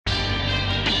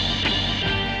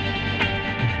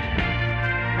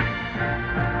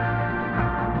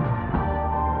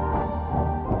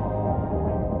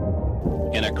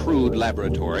crude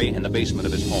laboratory in the basement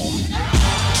of his home.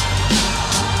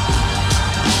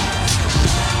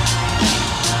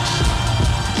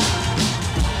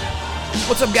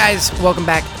 What's up, guys? Welcome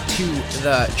back to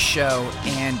the show,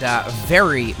 and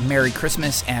very Merry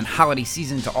Christmas and holiday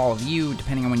season to all of you.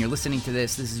 Depending on when you're listening to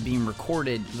this, this is being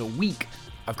recorded the week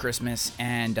of Christmas,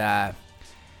 and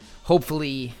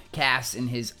hopefully Cass and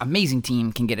his amazing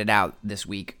team can get it out this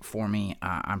week for me.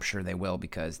 I'm sure they will,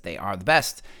 because they are the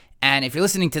best. And if you're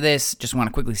listening to this, just want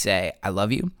to quickly say I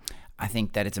love you. I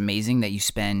think that it's amazing that you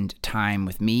spend time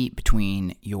with me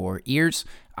between your ears.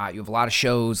 You have a lot of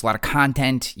shows, a lot of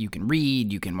content. You can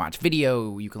read, you can watch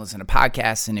video, you can listen to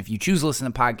podcasts. And if you choose to listen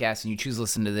to podcasts and you choose to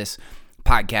listen to this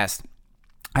podcast,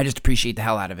 I just appreciate the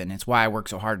hell out of it. And it's why I work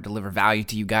so hard to deliver value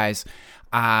to you guys.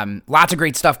 Lots of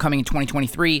great stuff coming in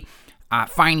 2023.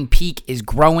 Finding Peak is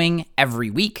growing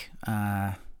every week.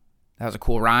 That was a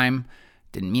cool rhyme.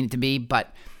 Didn't mean it to be,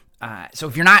 but so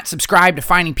if you're not subscribed to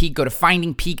Finding Peak, go to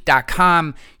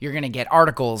findingpeak.com. You're going to get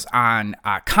articles on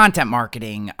content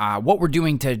marketing, what we're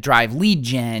doing to drive lead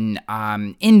gen,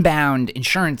 inbound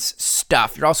insurance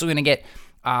stuff. You're also going to get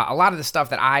a lot of the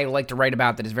stuff that I like to write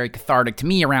about that is very cathartic to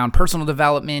me around personal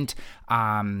development,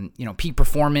 peak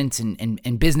performance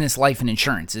and business, life, and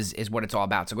insurance is what it's all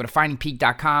about. So go to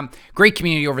findingpeak.com. Great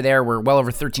community over there. We're well over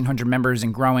 1,300 members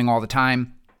and growing all the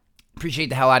time. Appreciate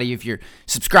the hell out of you if you're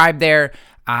subscribed there.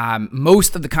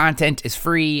 Most of the content is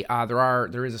free.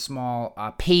 There is a small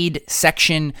paid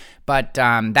section, but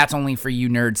that's only for you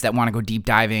nerds that want to go deep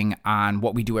diving on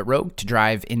what we do at Rogue to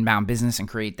drive inbound business and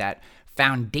create that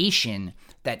foundation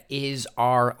that is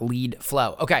our lead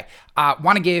flow. Okay,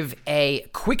 want to give a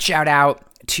quick shout out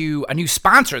to a new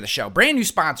sponsor of the show, brand new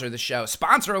sponsor of the show.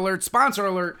 Sponsor alert.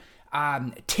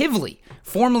 Tivly,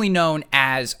 formerly known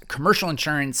as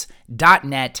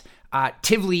commercialinsurance.net.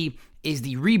 Tivly is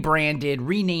the rebranded,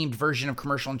 renamed version of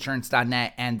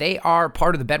commercialinsurance.net, and they are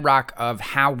part of the bedrock of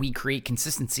how we create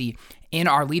consistency in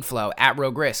our lead flow at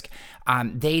Rogue Risk.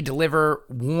 They deliver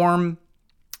warm,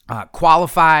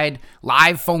 qualified,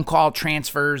 live phone call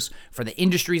transfers for the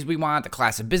industries we want, the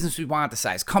class of business we want, the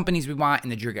size companies we want,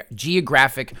 and the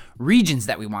geographic regions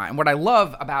that we want. And what I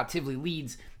love about Tivly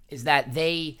Leads is that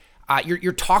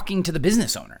you're talking to the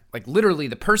business owner, like literally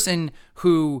the person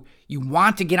who you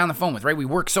want to get on the phone with, right? We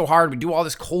work so hard. We do all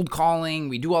this cold calling.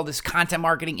 We do all this content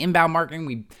marketing, inbound marketing.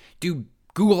 We do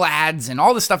Google ads and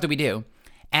all the stuff that we do.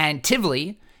 And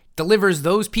Tivly delivers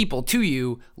those people to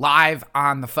you live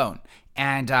on the phone.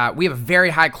 And we have a very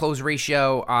high close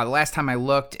ratio. The last time I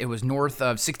looked, it was north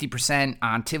of 60%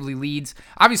 on Tivly leads.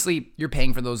 Obviously, you're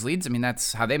paying for those leads. I mean,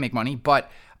 that's how they make money.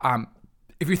 But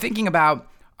if you're thinking about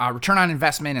return on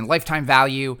investment and lifetime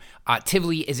value,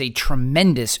 Tivly is a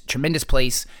tremendous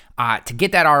place to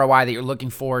get that ROI that you're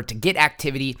looking for, to get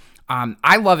activity.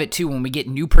 I love it too when we get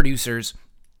new producers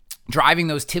driving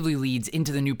those Tivly leads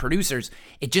into the new producers.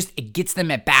 It gets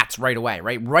them at bats right away,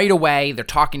 right? Right away, they're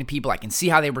talking to people. I can see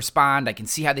how they respond. I can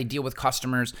see how they deal with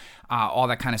customers, all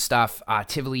that kind of stuff.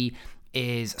 Tivly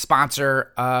is a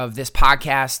sponsor of this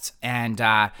podcast, and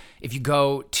if you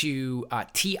go to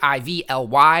tivly.com,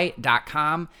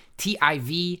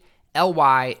 tivly.com,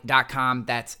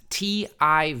 that's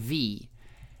tivly.com,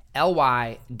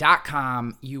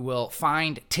 you will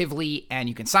find Tivly, and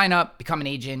you can sign up, become an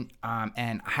agent,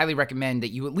 and I highly recommend that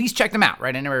you at least check them out,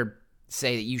 right? I never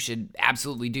say that you should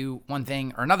absolutely do one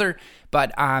thing or another,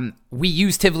 but we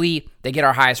use Tivly. They get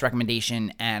our highest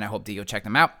recommendation, and I hope that you'll check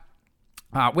them out.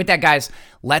 With that, guys,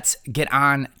 let's get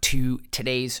on to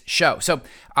today's show. So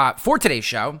for today's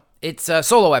show, it's a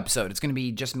solo episode. It's going to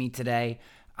be just me today.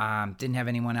 Didn't have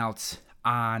anyone else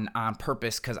on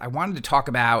purpose because I wanted to talk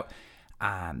about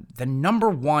the number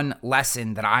one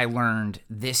lesson that I learned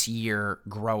this year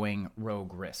growing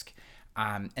Rogue Risk.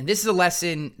 And this is a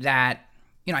lesson that,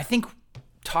 I think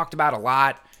talked about a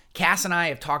lot. Cass and I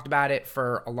have talked about it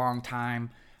for a long time.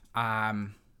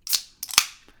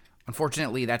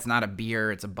 Unfortunately, that's not a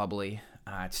beer. It's a bubbly.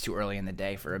 It's too early in the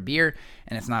day for a beer,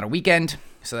 and it's not a weekend,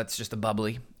 so that's just a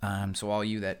bubbly. So all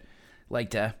you that like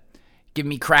to give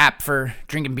me crap for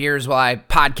drinking beers while I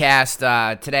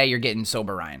podcast, today you're getting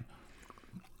sober, Ryan.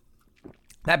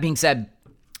 That being said,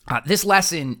 this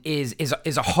lesson is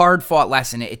a hard-fought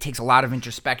lesson. It takes a lot of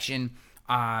introspection.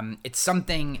 It's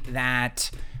something that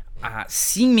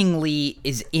seemingly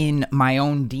is in my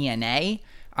own DNA.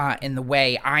 In the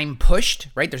way I'm pushed,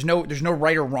 right? There's no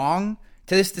right or wrong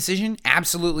to this decision.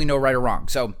 Absolutely no right or wrong.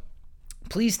 So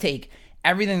please take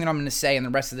everything that I'm going to say in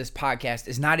the rest of this podcast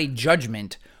is not a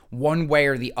judgment one way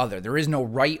or the other. There is no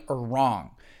right or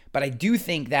wrong. But I do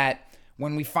think that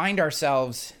when we find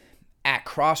ourselves at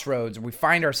crossroads, or we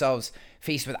find ourselves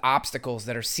faced with obstacles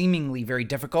that are seemingly very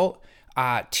difficult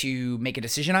to make a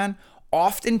decision on,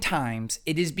 oftentimes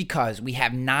it is because we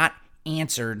have not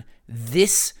answered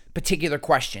this particular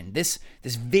question, this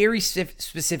very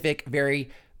specific, very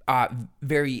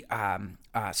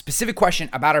specific question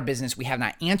about our business. We have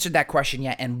not answered that question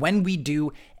yet, and when we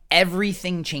do,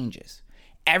 everything changes.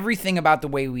 Everything about the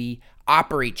way we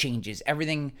operate changes.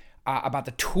 Everything about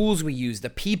the tools we use, the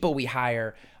people we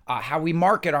hire, how we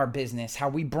market our business, how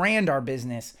we brand our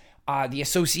business, the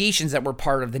associations that we're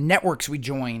part of, the networks we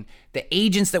join, the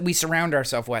agents that we surround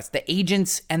ourselves with, the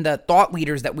agents and the thought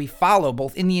leaders that we follow,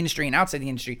 both in the industry and outside the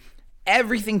industry.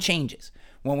 Everything changes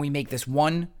when we make this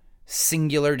one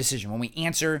singular decision, when we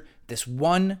answer this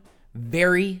one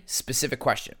very specific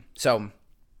question. So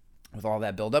with all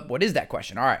that build up, what is that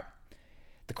question? All right.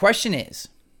 The question is,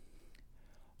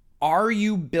 are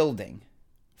you building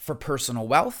for personal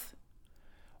wealth,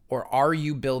 or are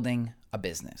you building a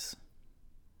business?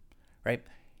 Right?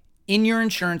 In your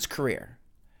insurance career,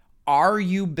 are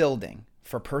you building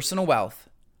for personal wealth,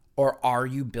 or are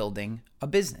you building a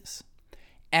business?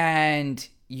 And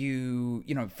you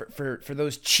know, for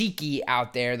those cheeky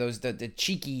out there, those the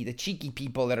cheeky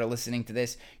people that are listening to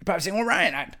this, you're probably saying, well,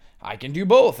 Ryan, I can do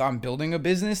both. I'm building a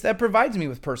business that provides me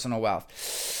with personal wealth.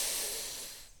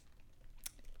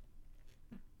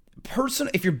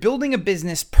 If you're building a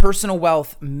business, personal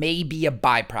wealth may be a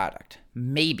byproduct,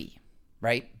 maybe,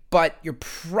 right? But you're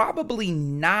probably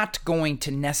not going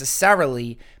to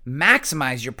necessarily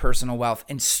maximize your personal wealth,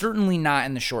 and certainly not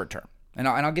in the short term. And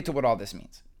I'll get to what all this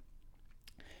means.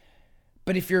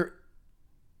 But if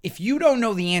you don't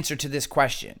know the answer to this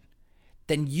question,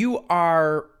 then you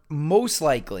are most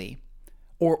likely,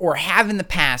 or have in the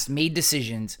past made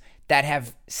decisions that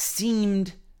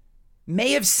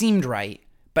may have seemed right,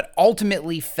 but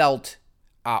ultimately felt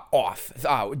off,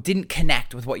 didn't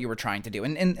connect with what you were trying to do.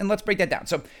 And let's break that down.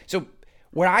 So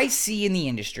what I see in the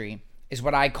industry is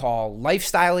what I call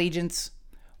lifestyle agents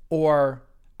or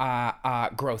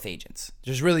growth agents.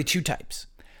 There's really two types.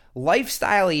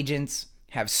 Lifestyle agents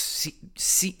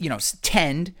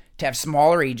tend to have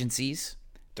smaller agencies,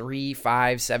 3,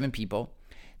 5, 7 people.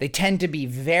 They tend to be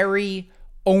very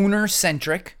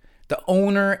owner-centric. The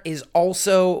owner is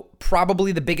also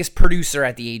probably the biggest producer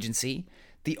at the agency.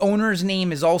 The owner's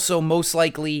name is also most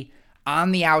likely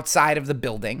on the outside of the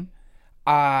building.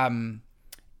 And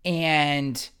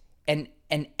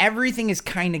everything is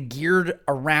kind of geared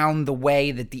around the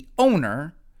way that the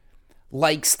owner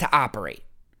likes to operate.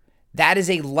 That is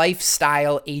a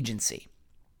lifestyle agency.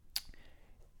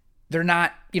 They're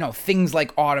not, things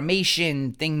like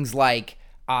automation, things like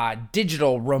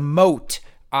digital, remote,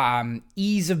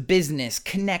 ease of business,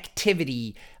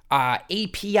 connectivity,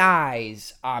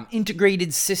 APIs,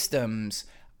 integrated systems,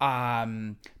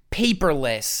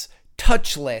 paperless,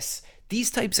 touchless,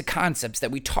 these types of concepts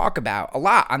that we talk about a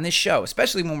lot on this show,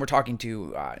 especially when we're talking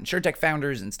to InsurTech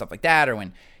founders and stuff like that, or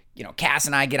when Cass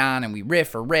and I get on and we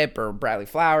riff or rip, or Bradley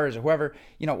Flowers or whoever,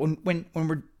 when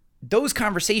we're those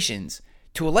conversations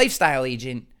to a lifestyle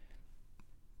agent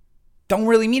don't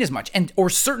really mean as much, or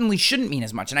certainly shouldn't mean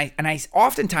as much. And I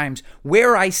oftentimes,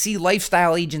 where I see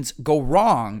lifestyle agents go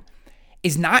wrong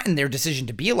is not in their decision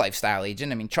to be a lifestyle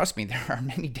agent. I mean, trust me, there are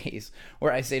many days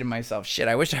where I say to myself, shit,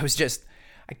 I wish I was just,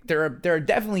 there are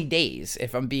definitely days,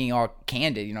 if I'm being all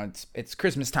candid, it's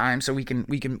Christmas time, so we can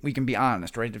be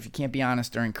honest, right? If you can't be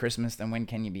honest during Christmas, then when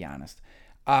can you be honest?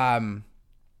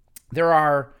 There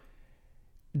are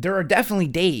definitely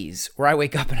days where I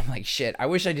wake up and I'm like, shit, I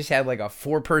wish I just had like a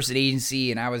 4-person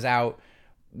agency and I was out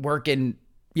working,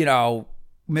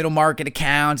 middle market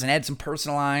accounts and had some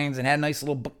personal lines and had a nice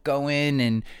little book going,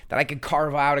 and that I could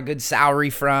carve out a good salary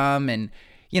from. And,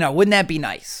 wouldn't that be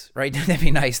nice, right? Wouldn't that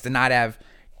be nice to not have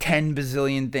 10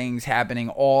 bazillion things happening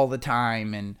all the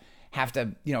time and have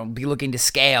to, be looking to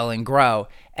scale and grow.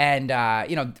 And,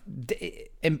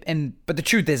 but the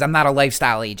truth is, I'm not a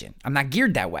lifestyle agent. I'm not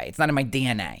geared that way. It's not in my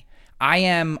DNA. I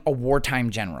am a wartime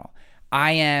general.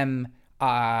 I am,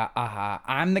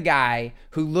 I'm the guy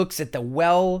who looks at the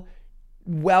well-laid,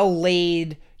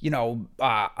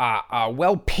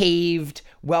 well-paved,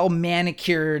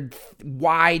 well-manicured,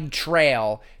 wide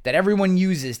trail that everyone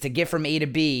uses to get from A to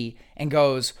B and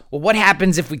goes, well, what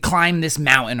happens if we climb this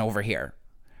mountain over here?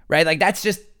 Right? Like, that's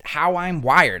just how I'm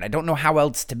wired. I don't know how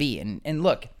else to be. And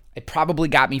look, it probably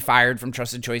got me fired from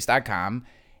TrustedChoice.com.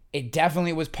 It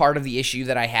definitely was part of the issue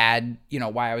that I had,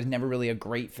 why I was never really a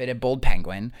great fit at Bold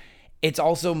Penguin. It's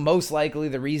also most likely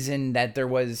the reason that there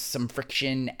was some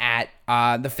friction at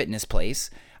the fitness place.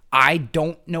 I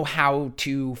don't know how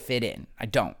to fit in. I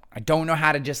don't know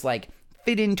how to just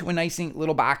fit into a nice neat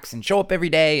little box and show up every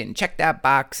day and check that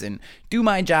box and do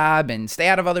my job and stay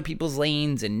out of other people's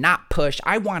lanes and not push.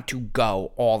 I want to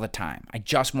go all the time. I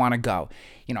just want to go.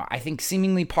 I think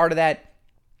seemingly part of that,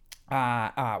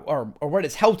 or what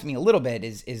has helped me a little bit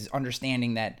is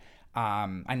understanding that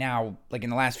I now, like in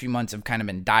the last few months, have kind of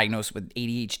been diagnosed with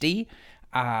ADHD,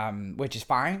 which is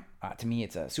fine. To me,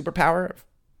 it's a superpower.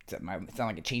 It's not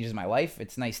like it changes my life.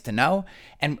 It's nice to know.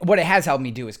 And what it has helped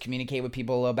me do is communicate with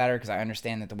people a little better, because I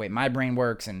understand that the way my brain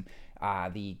works and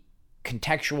the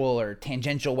contextual or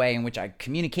tangential way in which I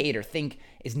communicate or think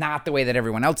is not the way that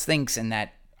everyone else thinks, and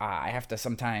that I have to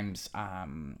sometimes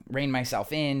rein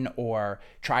myself in or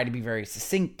try to be very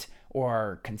succinct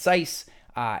or concise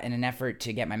in an effort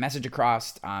to get my message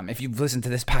across. If you've listened to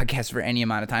this podcast for any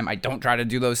amount of time, I don't try to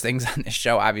do those things on this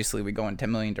show. Obviously, we go in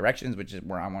 10 million directions, which is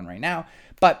we're on one right now.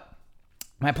 But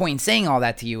my point in saying all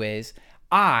that to you is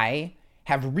I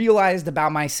have realized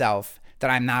about myself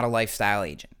that I'm not a lifestyle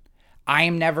agent. I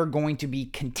am never going to be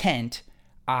content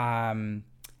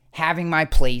having my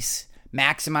place,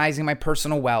 maximizing my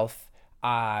personal wealth,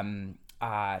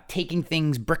 taking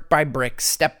things brick by brick,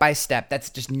 step by step.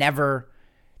 That's never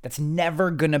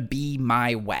gonna be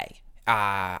my way.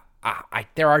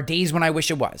 There are days when I wish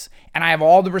it was, and I have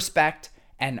all the respect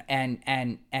and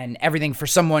everything for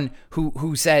someone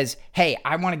who says, "Hey,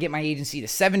 I want to get my agency to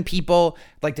 7 people,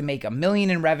 I'd like to make $1 million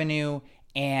in revenue,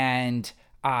 and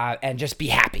just be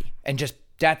happy, and just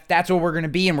that's what we're gonna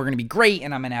be, and we're gonna be great,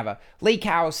 and I'm gonna have a lake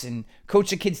house and coach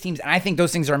the kids teams." And I think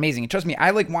those things are amazing. And trust me, I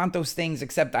want those things,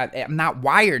 except I'm not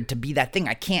wired to be that thing.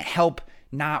 I can't help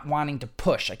not wanting to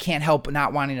push. I can't help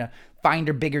not wanting to find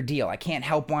a bigger deal. I can't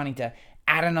help wanting to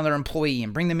add another employee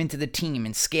and bring them into the team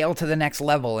and scale to the next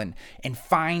level and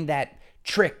find that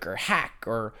trick or hack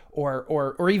or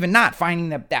even not finding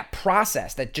that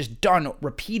process that just done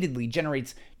repeatedly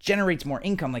generates more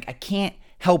income. Like, I can't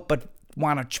help but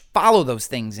want to follow those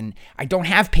things, and I don't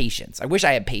have patience. I wish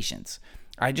I had patience.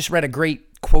 I just read a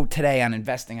great quote today on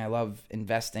investing. I love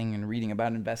investing and reading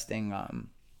about investing.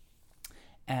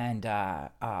 And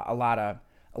a lot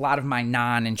of my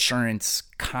non-insurance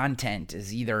content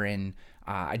is either in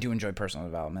I do enjoy personal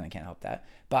development. I can't help that,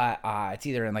 but it's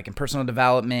either in personal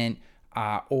development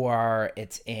or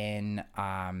it's in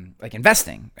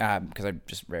investing, because I'm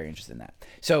just very interested in that.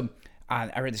 So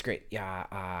I read this great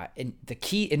and the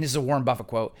key, and this is a Warren Buffett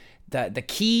quote. The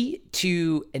key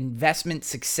to investment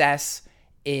success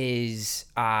is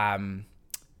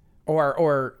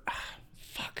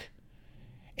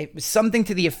it was something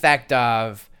to the effect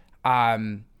of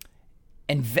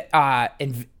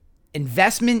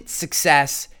investment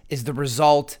success is the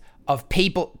result of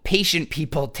patient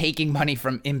people taking money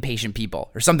from impatient people,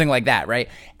 or something like that, right?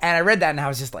 And I read that and I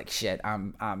was just like, shit,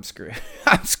 I'm screwed.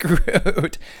 I'm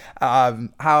screwed. How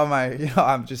am I?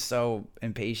 I'm just so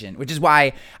impatient, which is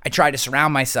why I try to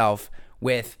surround myself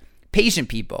with patient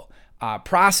people,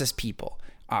 process people,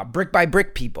 brick by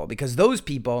brick people, because those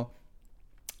people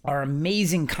are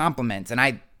amazing compliments, and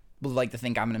I would like to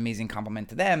think I'm an amazing compliment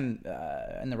to them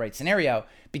in the right scenario,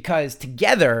 because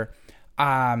together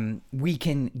we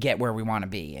can get where we want to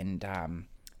be, and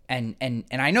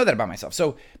I know that about myself.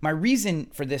 So my reason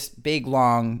for this big,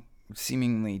 long,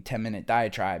 seemingly 10-minute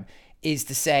diatribe is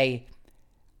to say,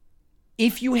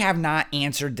 if you have not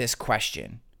answered this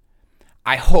question,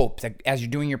 I hope that as you're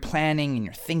doing your planning and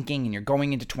your thinking and you're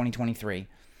going into 2023,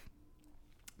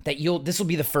 that this will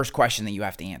be the first question that you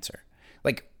have to answer.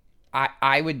 Like,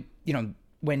 I would,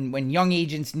 when young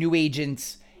agents, new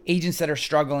agents that are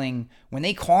struggling, when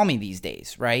they call me these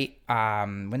days, right?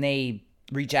 When they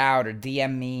reach out or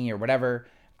DM me or whatever,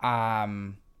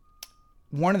 one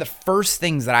of the first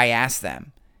things that I ask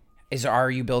them is,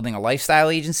 are you building a lifestyle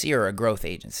agency or a growth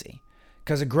agency?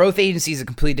 Because a growth agency is a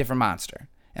completely different monster.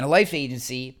 And a life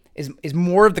agency is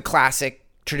more of the classic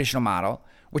traditional model,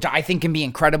 which I think can be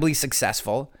incredibly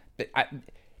successful. But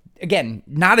again,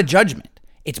 not a judgment.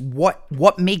 It's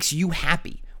what makes you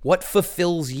happy, what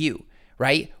fulfills you,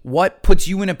 right? What puts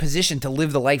you in a position to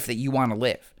live the life that you want to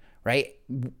live, right?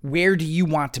 Where do you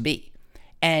want to be?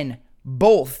 And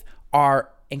both are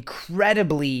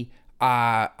incredibly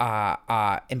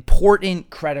important,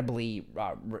 incredibly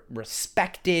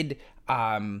respected,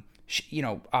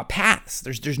 paths.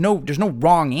 There's no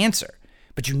wrong answer,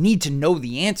 but you need to know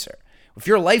the answer. If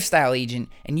you're a lifestyle agent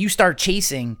and you start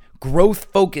chasing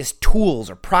growth-focused tools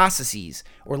or processes,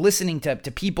 or listening to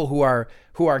people who are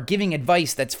giving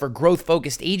advice that's for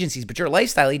growth-focused agencies, but you're a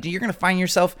lifestyle agent, you're going to find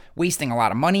yourself wasting a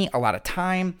lot of money, a lot of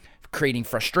time, creating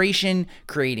frustration,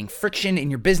 creating friction in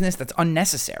your business that's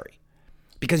unnecessary,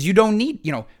 because you don't need,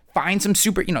 find some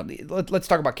super, let's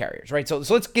talk about carriers, right? So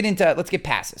let's get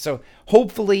past it. So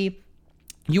hopefully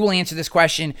You will answer this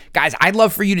question. Guys, I'd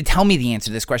love for you to tell me the answer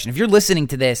to this question. If you're listening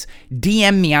to this,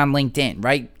 DM me on LinkedIn,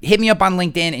 right? Hit me up on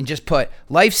LinkedIn and just put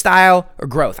lifestyle or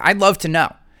growth. I'd love to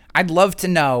know. I'd love to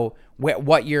know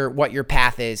what your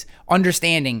path is,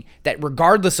 understanding that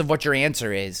regardless of what your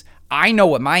answer is, I know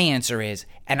what my answer is,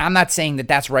 and I'm not saying that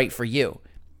that's right for you.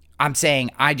 I'm saying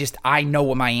I know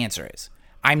what my answer is.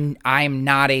 I'm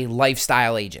not a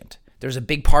lifestyle agent. There's a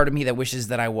big part of me that wishes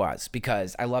that I was,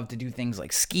 because I love to do things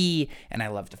like ski and I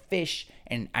love to fish,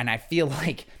 and I feel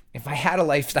like if I had a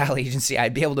lifestyle agency,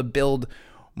 I'd be able to build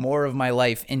more of my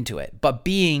life into it. But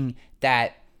being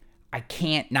that I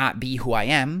can't not be who I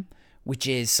am, which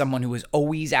is someone who is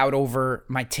always out over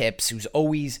my tips, who's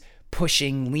always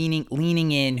pushing,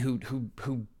 leaning in,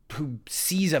 who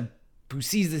sees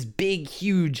this big,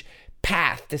 huge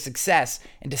path to success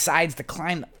and decides to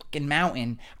climb the fucking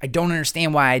mountain. I don't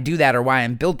understand why I do that or why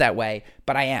I'm built that way,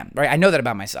 but I am, right? I know that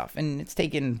about myself, and it's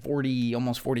taken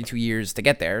almost 42 years to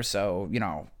get there. So,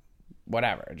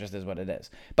 whatever, it just is what it is.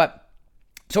 But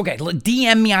it's okay.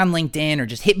 DM me on LinkedIn, or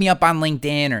just hit me up on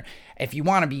LinkedIn, or if you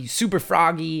want to be super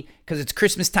froggy because it's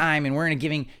Christmas time and we're in a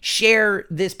giving, share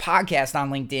this podcast on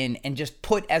LinkedIn and just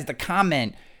put as the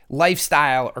comment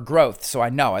lifestyle or growth. So I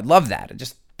know. I'd love that.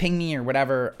 Just ping me or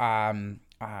whatever,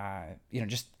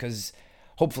 just because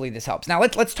hopefully this helps. Now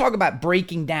let's talk about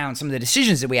breaking down some of the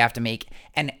decisions that we have to make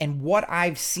and what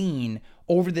I've seen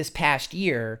over this past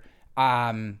year,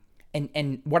 and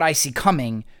what I see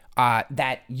coming,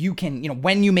 that you can,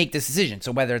 when you make this decision.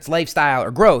 So whether it's lifestyle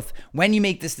or growth, when you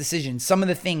make this decision, some of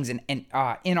the things in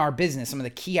our business, some of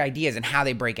the key ideas and how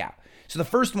they break out. So the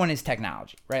first one is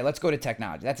technology, right? Let's go to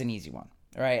technology. That's an easy one.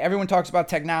 All right, everyone talks about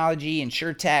technology,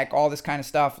 InsurTech, all this kind of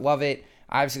stuff. Love it.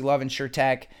 I obviously love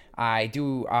InsurTech. I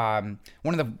do. One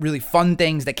of the really fun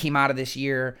things that came out of this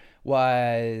year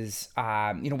was,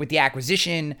 with the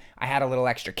acquisition, I had a little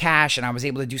extra cash and I was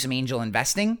able to do some angel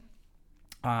investing.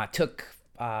 Took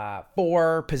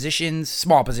 4 positions,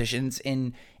 small positions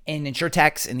in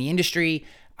InsurTechs in the industry,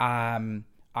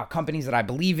 companies that I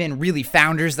believe in, really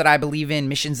founders that I believe in,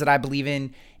 missions that I believe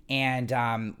in.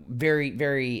 And very,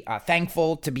 very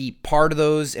thankful to be part of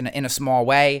those in a small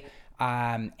way.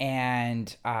 I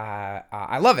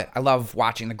love it. I love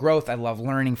watching the growth. I love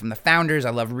learning from the founders.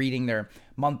 I love reading their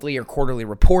monthly or quarterly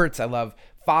reports. I love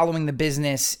following the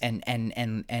business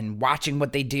and watching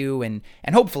what they do. And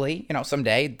hopefully,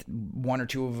 someday 1 or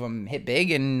 2 of them hit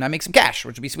big and I make some cash,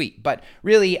 which would be sweet. But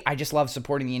really, I just love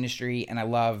supporting the industry and I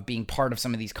love being part of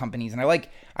some of these companies. And I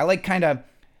like kind of,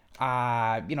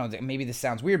 maybe this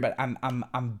sounds weird, but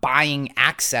I'm buying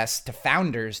access to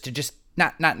founders to just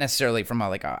not necessarily from I'm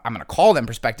going to call them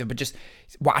perspective, but just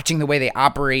watching the way they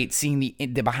operate, seeing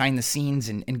the behind the scenes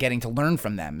and getting to learn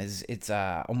from them it's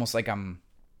almost like I'm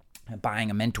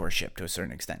buying a mentorship to a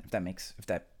certain extent, if that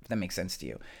makes sense to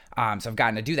you. So I've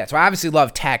gotten to do that. So I obviously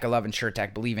love tech. I love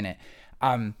InsurTech, believe in it.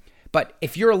 But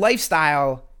if you're a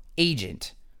lifestyle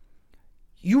agent,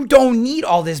 you don't need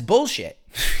all this bullshit.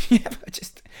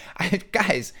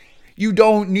 Guys, you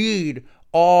don't need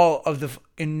all of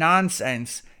the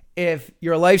nonsense if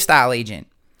you're a lifestyle agent.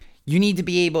 You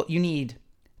need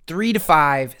 3 to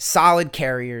 5 solid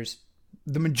carriers,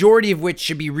 the majority of which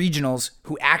should be regionals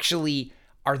who actually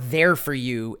are there for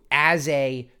you as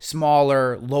a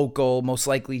smaller, local, most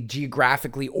likely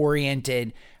geographically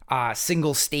oriented,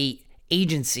 single state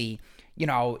agency.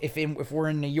 If we're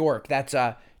in New York, that's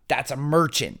a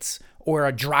Merchants or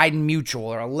a Dryden Mutual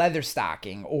or a Leather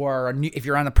Stocking, or if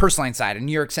you're on the personal line side, a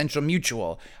New York Central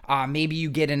Mutual. Maybe you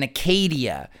get an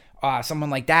Acadia, someone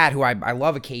like that who I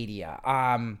love Acadia.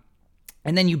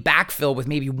 And then you backfill with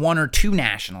maybe 1 or 2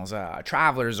 nationals,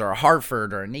 Travelers or a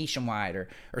Hartford or a Nationwide or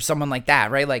someone like that,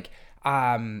 right?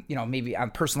 Maybe on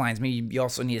personal lines, maybe you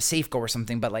also need a Safeco or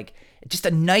something, but just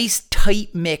a nice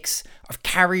tight mix of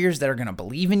carriers that are going to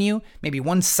believe in you. Maybe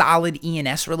one solid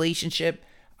E&S relationship.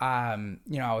 If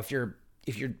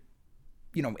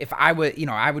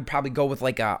I would probably go with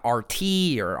like a RT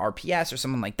or RPS or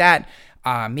someone like that.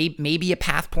 Maybe a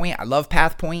PathPoint. I love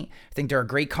PathPoint. I think they're a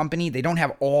great company. They don't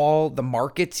have all the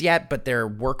markets yet, but their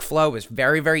workflow is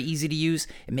very, very easy to use.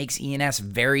 It makes E&S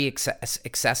very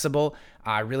accessible.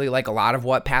 I really like a lot of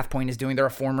what PathPoint is doing. They're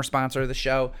a former sponsor of the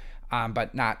show,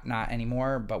 but not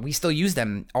anymore. But we still use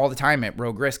them all the time at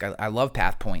Rogue Risk. I love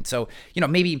PathPoint. So,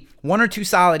 maybe 1 or 2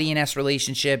 solid E&S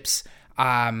relationships,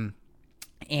 and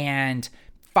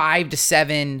 5 to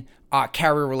 7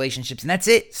 carrier relationships, and that's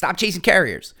it. Stop chasing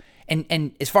carriers.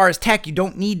 And as far as tech, you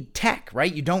don't need tech,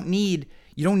 right? You don't need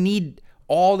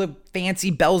all the fancy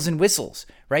bells and whistles,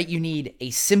 right? You need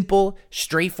a simple,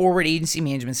 straightforward agency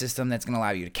management system that's going to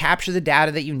allow you to capture the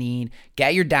data that you need,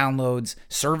 get your downloads,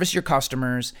 service your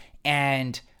customers,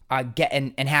 and have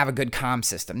a good comm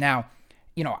system. Now,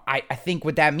 I think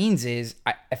what that means is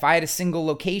if I had a single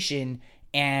location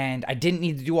and I didn't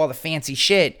need to do all the fancy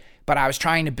shit, but I was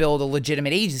trying to build a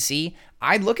legitimate agency,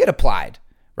 I'd look at Applied,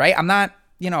 right? I'm not,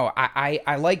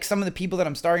 I like some of the people that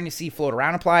I'm starting to see float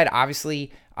around Applied.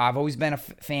 Obviously, I've always been a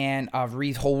fan of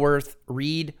Reed Holsworth,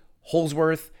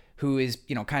 who is,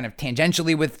 kind of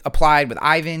tangentially with Applied with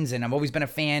Ivans, and I've always been a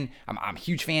fan. I'm a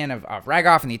huge fan of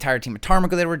Ragoff and the entire team of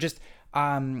Tarmico that were just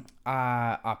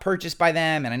purchased by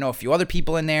them, and I know a few other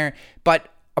people in there, but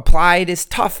Applied is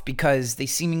tough because they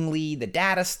seemingly, the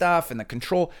data stuff and the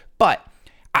control, but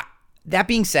that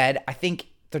being said, I think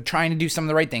they're trying to do some of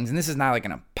the right things, and this is not like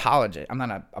an apologist. I'm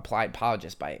not an Applied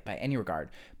apologist by any regard,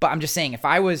 but I'm just saying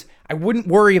I wouldn't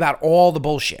worry about all the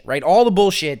bullshit, right? All the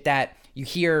bullshit that you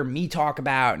hear me talk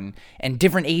about and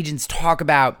different agents talk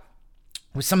about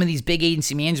with some of these big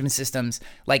agency management systems.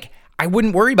 Like, I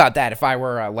wouldn't worry about that if I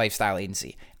were a lifestyle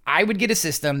agency. I would get a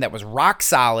system that was rock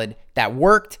solid, that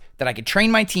worked, that I could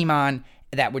train my team on,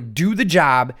 that would do the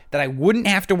job, that I wouldn't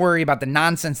have to worry about the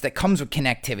nonsense that comes with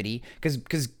connectivity.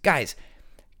 Because guys,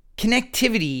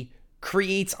 connectivity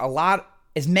creates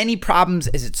as many problems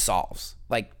as it solves.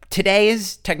 Like,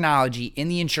 today's technology in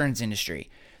the insurance industry,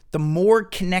 the more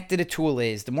connected a tool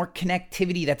is, the more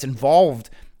connectivity that's involved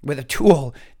with a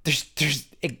tool,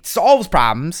 it solves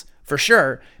problems for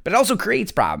sure, but it also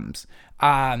creates problems.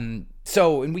 And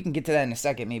we can get to that in a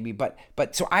second maybe, but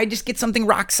so I just get something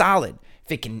rock solid.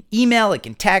 If it can email, it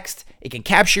can text, it can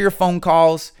capture your phone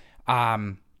calls.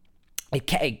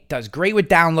 It does great with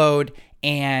download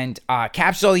and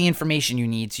captures all the information you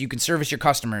need so you can service your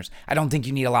customers. I don't think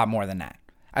you need a lot more than that.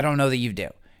 I don't know that you do.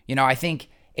 I think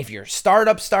if you're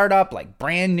startup, like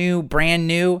brand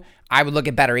new, I would look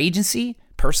at Better Agency.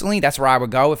 Personally, that's where I would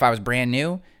go if I was brand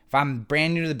new. If I'm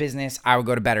brand new to the business, I would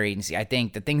go to Better Agency. I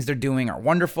think the things they're doing are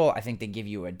wonderful. I think they give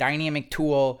you a dynamic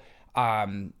tool.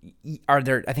 I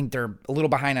think they're a little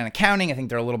behind on accounting. I think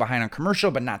they're a little behind on commercial,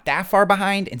 but not that far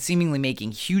behind, and seemingly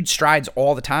making huge strides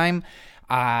all the time.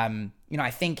 I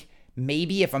think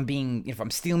maybe if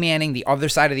I'm steel manning the other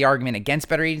side of the argument against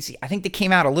Better Agency, I think they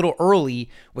came out a little early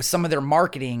with some of their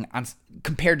marketing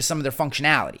compared to some of their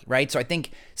functionality, right? So I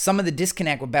think some of the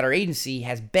disconnect with Better Agency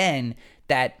has been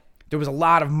that there was a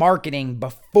lot of marketing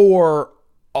before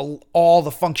all the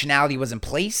functionality was in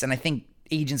place, and I think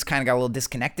agents kind of got a little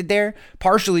disconnected there,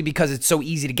 partially because it's so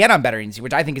easy to get on Better Agency,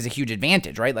 which I think is a huge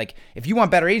advantage, right? Like, if you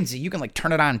want Better Agency, you can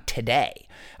turn it on today,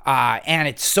 and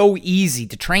it's so easy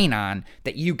to train on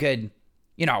that you could,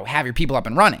 have your people up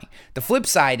and running. The flip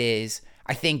side is,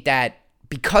 I think that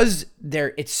because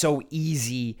it's so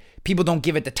easy, people don't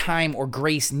give it the time or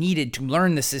grace needed to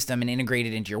learn the system and integrate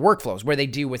it into your workflows, where they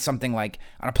do with something like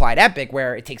an Applied Epic,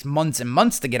 where it takes months and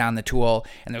months to get on the tool,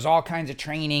 and there's all kinds of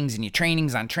trainings and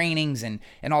trainings on trainings and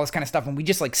all this kind of stuff, and we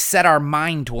just set our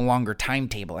mind to a longer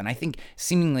timetable, and I think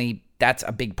seemingly that's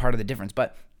a big part of the difference.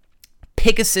 But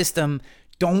pick a system,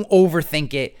 don't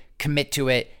overthink it, commit to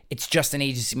it. It's just an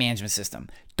agency management system.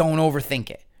 Don't overthink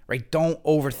it, right? Don't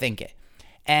overthink it.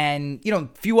 And, a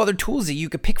few other tools that you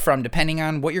could pick from depending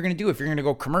on what you're going to do. If you're going to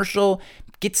go commercial,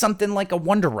 get something like a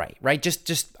WonderWrite, right? Just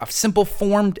a simple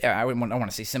form. I want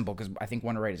to say simple because I think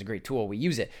WonderWrite is a great tool. We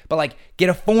use it. But get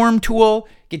a form tool,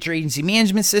 get your agency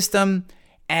management system,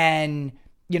 and,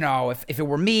 if it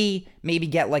were me, maybe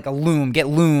get a Loom. Get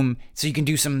Loom so you can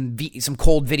do some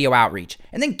cold video outreach.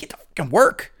 And then get to fucking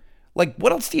work.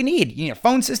 What else do you need? You need a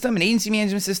phone system, an agency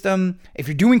management system. If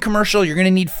you're doing commercial, you're going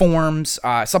to need forms,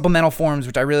 supplemental forms,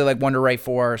 which I really like WonderWrite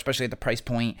for, especially at the price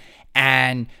point.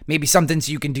 And maybe something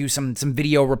so you can do some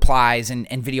video replies and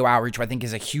video outreach, which I think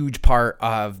is a huge part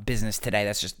of business today.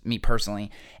 That's just me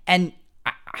personally. And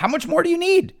how much more do you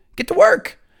need? Get to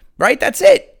work, right? That's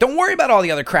it. Don't worry about all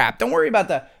the other crap. Don't worry about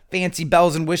the fancy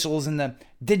bells and whistles and the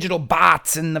digital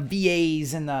bots and the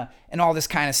VAs and all this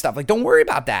kind of stuff. Don't worry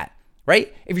about that.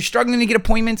 Right? If you're struggling to get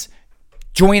appointments,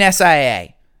 join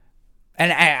SIA.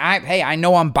 And I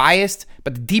know I'm biased,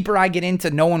 but the deeper I get into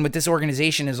knowing what this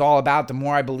organization is all about, the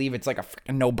more I believe it's a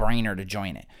freaking no-brainer to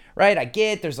join it. Right? I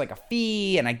get there's a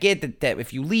fee, and I get that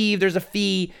if you leave, there's a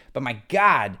fee. But my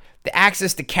God, the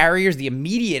access to carriers, the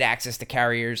immediate access to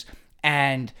carriers,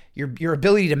 and your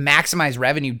ability to maximize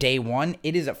revenue day one,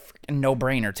 it is a freaking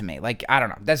no-brainer to me. I don't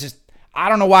know. I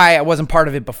don't know why I wasn't part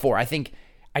of it before. I think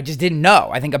I just didn't know.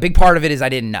 I think a big part of it is I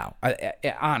didn't know,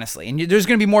 honestly. And there's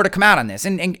going to be more to come out on this.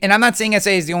 And I'm not saying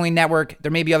SA is the only network.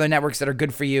 There may be other networks that are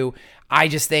good for you. I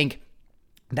just think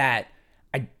that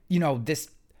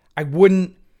I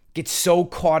wouldn't get so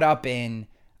caught up in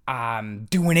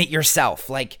doing it yourself.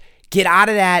 Like, get out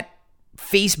of that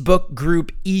Facebook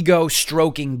group ego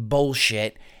stroking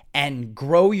bullshit and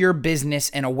grow your business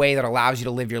in a way that allows you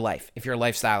to live your life if you're a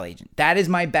lifestyle agent. That is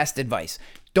my best advice.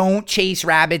 Don't chase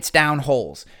rabbits down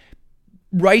holes.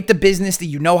 Write the business that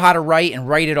you know how to write and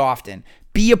write it often.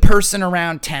 Be a person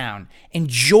around town.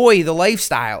 Enjoy the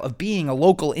lifestyle of being a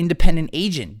local independent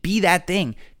agent. Be that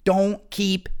thing. Don't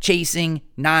keep chasing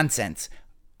nonsense.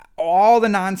 All the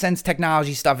nonsense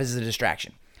technology stuff is a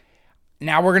distraction.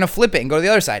 Now we're going to flip it and go to the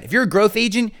other side. If you're a growth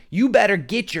agent, you better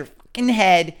get your fucking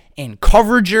head in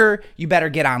Coverager. You better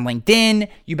get on LinkedIn.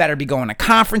 You better be going to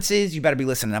conferences. You better be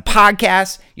listening to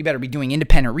podcasts. You better be doing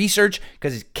independent research,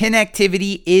 because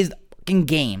connectivity is the fucking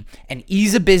game, and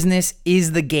ease of business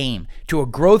is the game. To a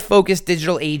growth-focused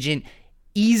digital agent,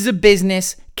 ease of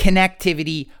business,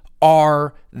 connectivity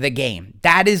are the game.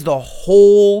 That is the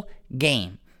whole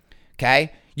game,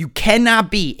 okay? You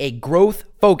cannot be a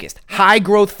growth-focused,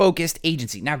 high-growth-focused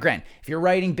agency. Now, granted, if you're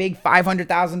writing big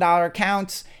 $500,000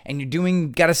 accounts and you're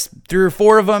got 3 or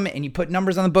 4 of them and you put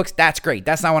numbers on the books, that's great.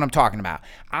 That's not what I'm talking about.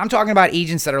 I'm talking about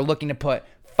agents that are looking to put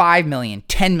 $5 million,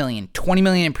 $10 million, $20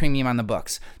 million in premium on the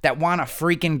books, that want to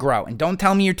freaking grow. And don't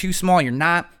tell me you're too small. You're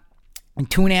not. In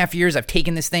 2.5 years, I've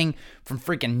taken this thing from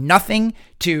freaking nothing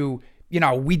to,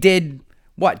 we did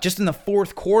what? Just in the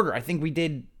fourth quarter, I think we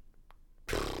did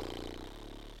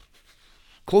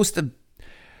close to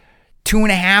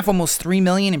 2.5, almost $3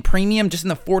 million in premium just in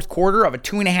the fourth quarter of a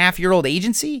 2.5-year-old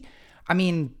agency. I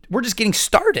mean, we're just getting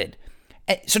started.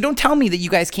 So don't tell me that you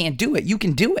guys can't do it. You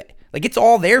can do it. Like, it's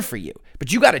all there for you,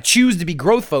 but you got to choose to be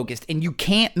growth focused, and you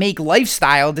can't make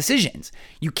lifestyle decisions.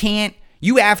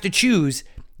 You have to choose.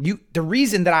 The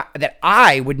reason that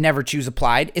I would never choose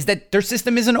Applied is that their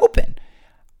system isn't open,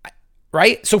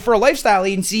 right? So for a lifestyle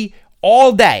agency,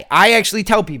 all day, I actually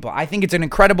tell people, I think it's an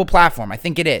incredible platform. I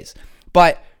think it is.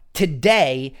 But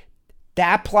today,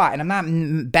 that plot, and I'm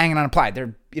not banging on Applied.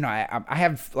 They're, I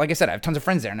have, like I said, I have tons of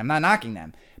friends there, and I'm not knocking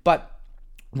them. But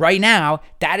right now,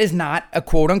 that is not a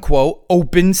quote-unquote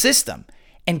open system.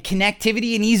 And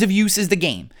connectivity and ease of use is the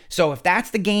game. So if that's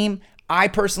the game, I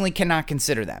personally cannot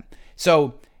consider them.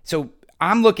 So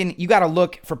I'm looking, you got to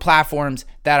look for platforms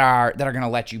that are going to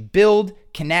let you build,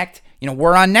 connect.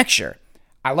 We're on Nexture.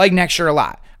 I like Nexture a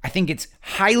lot. I think it's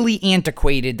highly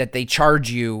antiquated that they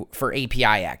charge you for API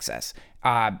access.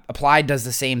 Applied does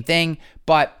the same thing,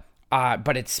 but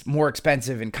it's more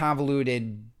expensive and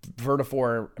convoluted.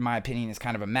 Vertafore, in my opinion, is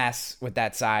kind of a mess with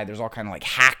that side. There's all kind of like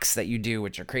hacks that you do,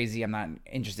 which are crazy. I'm not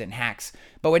interested in hacks.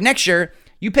 But with Nexture,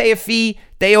 you pay a fee,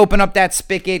 they open up that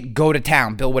spigot, go to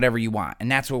town, build whatever you want.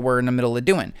 And that's what we're in the middle of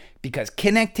doing. Because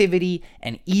connectivity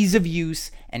and ease of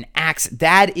use and access,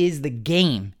 that is the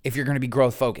game if you're going to be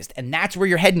growth focused. And that's where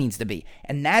your head needs to be.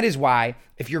 And that is why,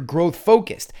 if you're growth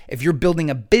focused, if you're building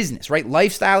a business, right?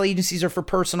 Lifestyle agencies are for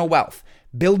personal wealth.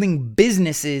 Building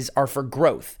businesses are for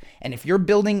growth. And if you're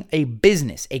building a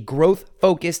business, a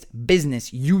growth-focused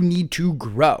business, you need to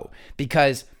grow,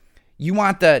 because you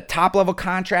want the top-level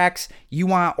contracts, you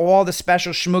want all the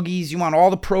special schmoogies, you want all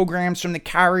the programs from the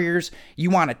carriers, you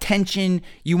want attention,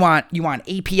 you want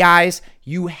APIs.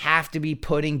 You have to be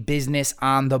putting business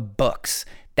on the books.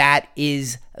 That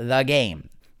is the game.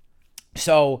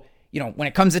 So, when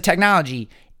it comes to technology,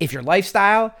 if your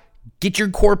lifestyle, get your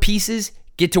core pieces,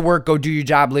 get to work, go do your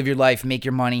job, live your life, make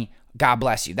your money. God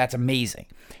bless you. That's amazing.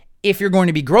 If you're going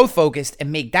to be growth focused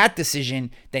and make that decision,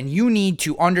 then you need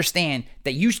to understand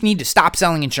that you need to stop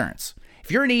selling insurance. If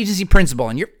you're an agency principal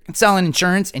and you're selling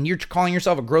insurance and you're calling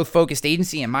yourself a growth focused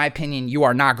agency, in my opinion, you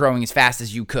are not growing as fast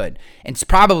as you could. And it's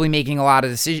probably making a lot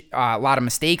of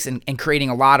mistakes and creating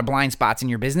a lot of blind spots in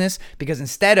your business, because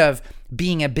instead of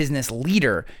being a business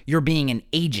leader, you're being an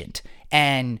agent.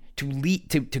 And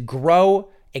to grow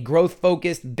a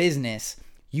growth-focused business,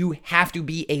 you have to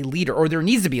be a leader, or there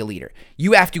needs to be a leader.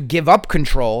 You have to give up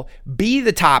control, be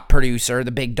the top producer,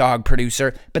 the big dog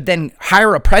producer, but then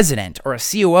hire a president or a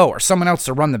COO or someone else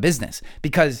to run the business.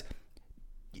 Because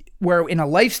where in a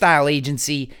lifestyle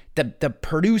agency, the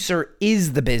producer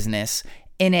is the business.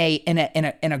 In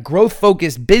a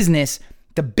growth-focused business,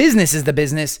 the business is the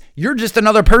business. You're just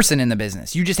another person in the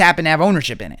business. You just happen to have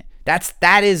ownership in it.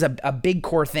 That is a big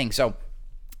core thing. So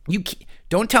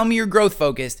don't tell me you're growth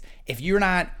focused if you're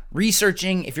not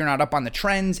researching, if you're not up on the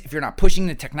trends, if you're not pushing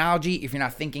the technology, if you're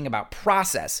not thinking about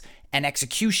process and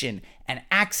execution and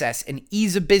access and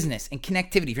ease of business and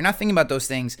connectivity. If you're not thinking about those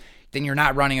things, then you're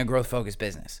not running a growth focused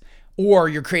business, or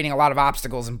you're creating a lot of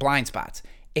obstacles and blind spots.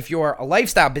 If you're a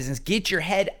lifestyle business, get your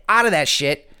head out of that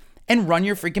shit and run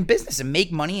your freaking business and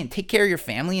make money and take care of your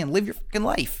family and live your freaking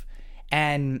life.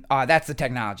 And that's the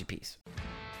technology piece.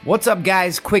 What's up,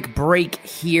 guys? Quick break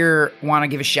here. Want to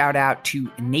give a shout out to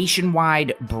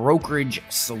Nationwide Brokerage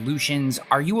Solutions.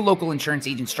 Are you a local insurance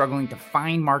agent struggling to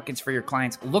find markets for your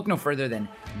clients? Look no further than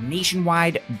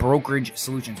Nationwide Brokerage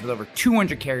Solutions. With over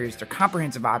 200 carriers, their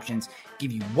comprehensive options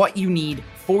give you what you need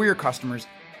for your customers'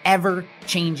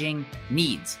 ever-changing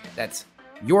needs. That's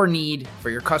your need for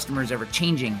your customers'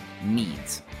 ever-changing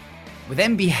needs. With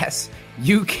NBS,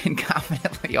 you can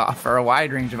confidently offer a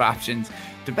wide range of options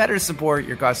to better support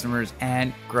your customers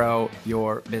and grow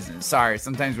your business. Sorry,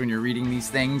 sometimes when you're reading these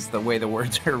things, the way the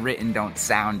words are written don't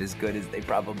sound as good as they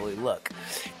probably look.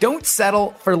 Don't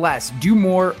settle for less. Do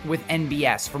more with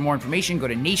NBS. For more information, go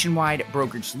to Nationwide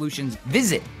Brokerage Solutions.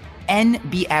 Visit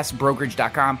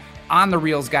nbsbrokerage.com. On the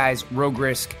reels, guys, Rogue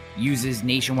Risk uses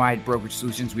Nationwide Brokerage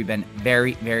Solutions. We've been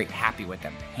very, very happy with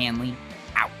them. Hanley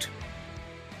out.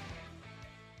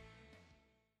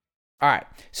 All right,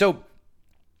 so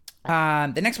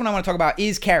the next one I want to talk about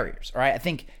is carriers. All right, I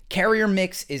think carrier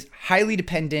mix is highly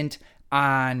dependent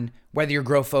on whether you're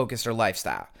growth focused or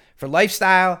lifestyle. For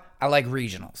lifestyle, I like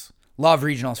regionals. Love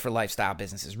regionals for lifestyle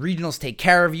businesses. Regionals take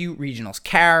care of you. Regionals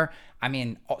care. I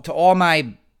mean, to all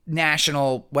my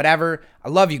national whatever, I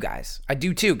love you guys. I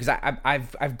do too, because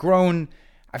I've grown.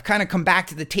 I've kind of come back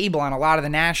to the table on a lot of the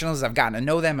nationals. I've gotten to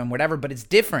know them and whatever, but it's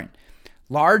different.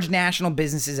 Large national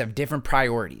businesses have different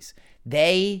priorities.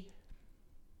 I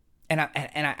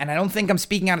don't think I'm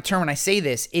speaking out of turn when I say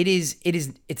this.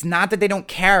 It's not that they don't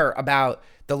care about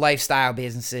the lifestyle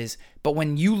businesses, but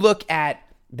when you look at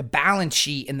the balance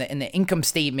sheet and the income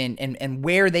statement and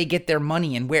where they get their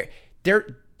money and where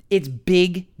it's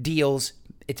big deals,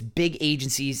 it's big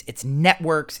agencies, it's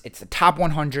networks, it's the top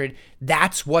 100.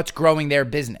 That's what's growing their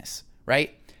business,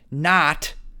 right?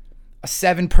 Not a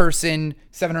 7-person,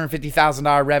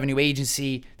 $750,000 revenue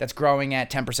agency that's growing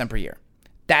at 10% per year.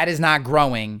 That is not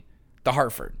growing the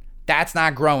Hartford. That's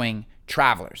not growing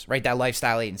Travelers, right? That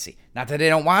lifestyle agency. Not that they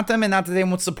don't want them and not that they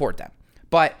won't support them.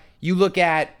 But you look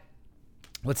at,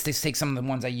 let's just take some of the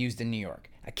ones I used in New York.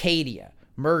 Acadia,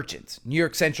 Merchants, New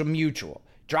York Central Mutual,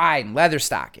 Dryden,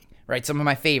 Leatherstocking, right? Some of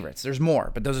my favorites. There's more,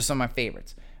 but those are some of my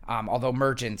favorites. Although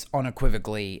Merchants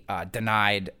unequivocally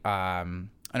denied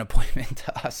an appointment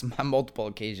to us on multiple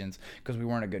occasions because we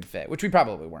weren't a good fit, which we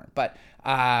probably weren't, but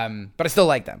I still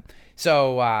like them.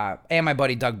 So, and my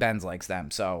buddy Doug Benz likes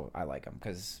them, so I like them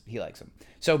because he likes them.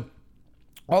 So,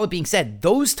 all it being said,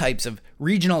 those types of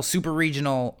regional, super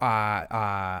regional,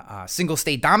 single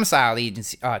state domicile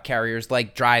agency carriers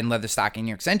like Dryden, Leatherstocking, New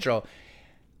York Central,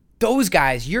 those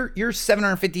guys, you're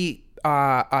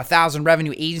 750,000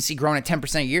 revenue agency growing at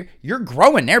 10% a year, you're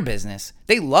growing their business.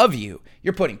 They love you.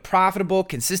 You're putting profitable,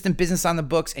 consistent business on the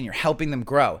books and you're helping them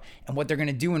grow. And what they're going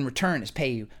to do in return is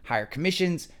pay you higher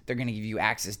commissions. They're going to give you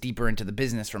access deeper into the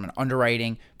business from an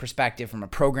underwriting perspective, from a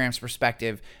programs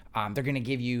perspective. They're going to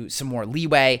give you some more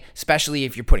leeway, especially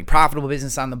if you're putting profitable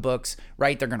business on the books,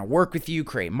 right? They're going to work with you,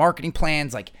 create marketing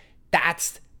plans. Like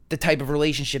that's the type of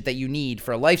relationship that you need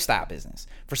for a lifestyle business.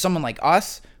 For someone like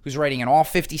us, who's writing in all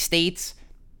 50 states,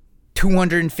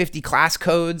 250 class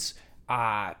codes,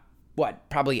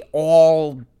 probably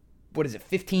all,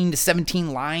 15 to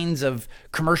 17 lines of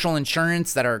commercial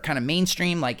insurance that are kind of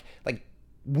mainstream. Like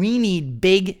we need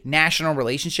big national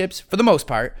relationships for the most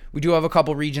part. We do have a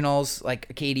couple regionals like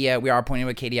Acadia. We are appointed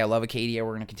with Acadia. I love Acadia.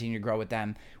 We're going to continue to grow with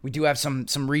them. We do have some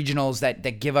regionals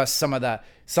that give us some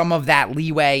of that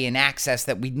leeway and access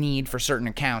that we need for certain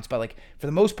accounts. But like for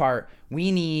the most part,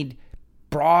 we need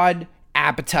broad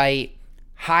appetite,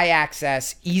 high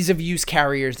access, ease of use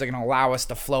carriers that are going to allow us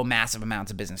to flow massive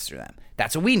amounts of business through them.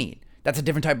 That's what we need. That's a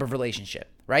different type of relationship,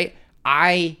 right?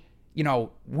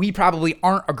 We probably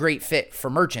aren't a great fit for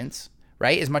Merchants,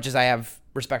 right? As much as I have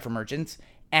respect for Merchants.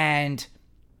 And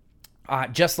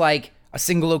just like a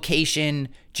single location,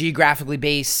 geographically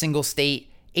based, single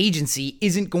state agency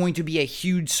isn't going to be a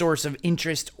huge source of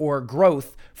interest or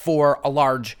growth for a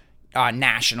large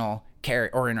national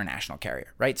carrier or international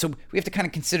carrier, right? So we have to kind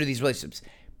of consider these relationships.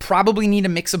 Probably need a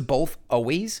mix of both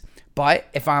always, but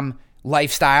if I'm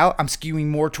lifestyle, I'm skewing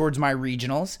more towards my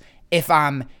regionals. If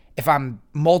I'm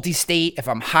multi-state, if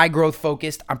I'm high growth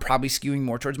focused, I'm probably skewing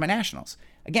more towards my nationals.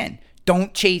 Again,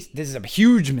 don't chase. This is a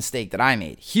huge mistake that I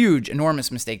made. Huge, enormous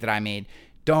mistake that I made.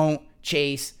 Don't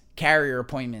chase carrier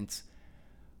appointments.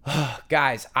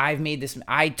 Guys, I've made this.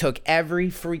 I took every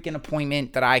freaking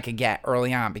appointment that I could get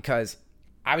early on because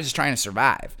I was just trying to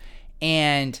survive.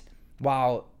 And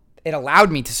while it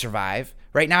allowed me to survive,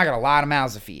 right now I got a lot of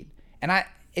mouths to feed. And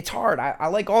it's hard. I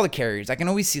like all the carriers. I can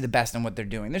always see the best in what they're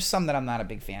doing. There's some that I'm not a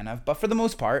big fan of, but for the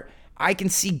most part, I can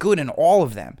see good in all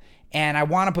of them. and I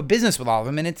want to put business with all of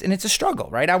them, and it's a struggle,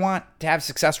 right? I want to have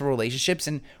successful relationships,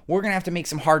 and we're gonna have to make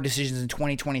some hard decisions in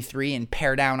 2023 and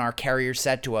pare down our carrier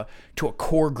set to a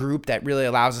core group that really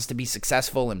allows us to be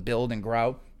successful and build and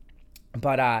grow.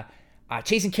 But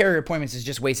chasing carrier appointments is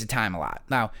just wasted time a lot.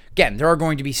 Now, again, there are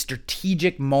going to be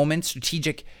strategic moments,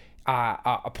 strategic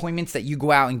appointments that you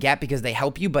go out and get because they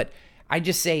help you, but I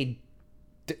just say,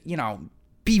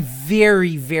 be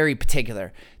very, very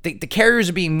particular. The carriers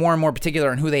are being more and more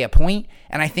particular in who they appoint,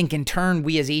 and I think in turn,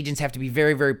 we as agents have to be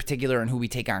very, very particular in who we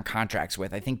take on contracts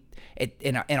with. I think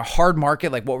in a hard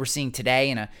market like what we're seeing today,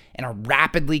 in a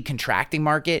rapidly contracting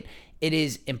market, it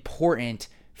is important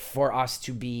for us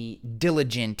to be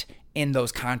diligent in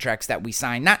those contracts that we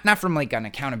sign. Not from like an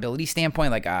accountability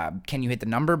standpoint, like can you hit the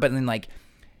number, but then like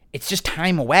it's just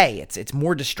time away. It's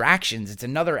more distractions. It's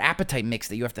another appetite mix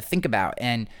that you have to think about,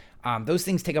 and those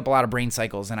things take up a lot of brain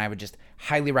cycles, and I would just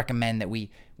highly recommend that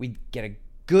we get a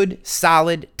good,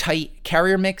 solid, tight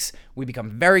carrier mix. We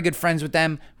become very good friends with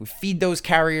them. We feed those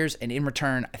carriers, and in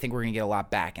return, I think we're going to get a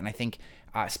lot back. And I think,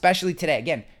 especially today,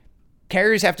 again,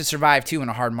 carriers have to survive too in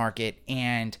a hard market,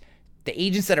 and the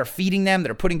agents that are feeding them,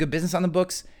 that are putting good business on the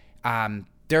books,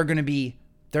 they're going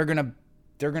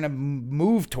to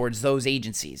move towards those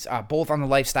agencies, both on the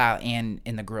lifestyle and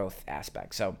in the growth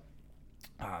aspect. So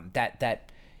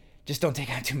that just don't take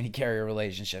on too many carrier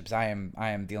relationships. I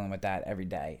am dealing with that every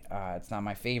day. It's not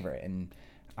my favorite, and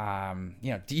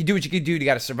you do what you can do to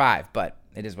got to survive, but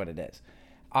it is what it is.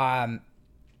 The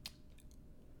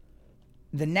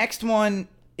next one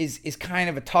is kind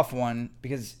of a tough one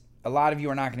because a lot of you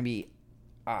are not going to be.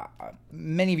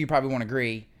 Many of you probably won't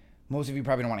agree. Most of you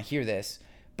probably don't want to hear this,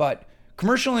 but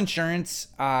commercial insurance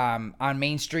on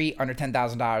Main Street under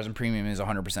 $10,000 in premium is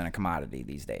 100% a commodity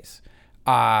these days.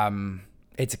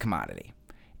 It's a commodity.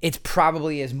 It's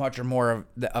probably as much or more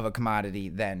of a commodity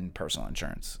than personal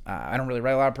insurance. I don't really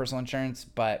write a lot of personal insurance,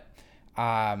 but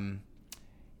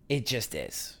it just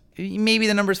is. Maybe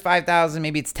the number's 5,000,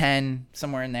 maybe it's 10,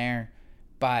 somewhere in there.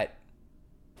 But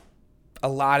a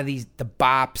lot of these, the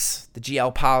BOPs, the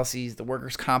GL policies, the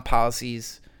workers' comp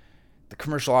policies, the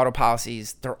commercial auto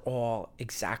policies, they're all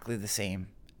exactly the same.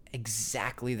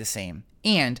 Exactly the same.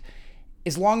 And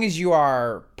as long as you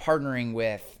are partnering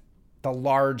with the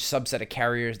large subset of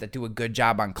carriers that do a good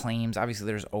job on claims, obviously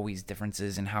there's always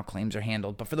differences in how claims are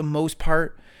handled, but for the most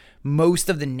part, most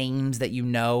of the names that you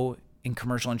know in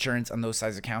commercial insurance on those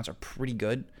size accounts are pretty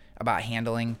good about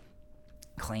handling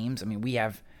claims. I mean, we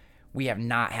have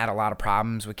not had a lot of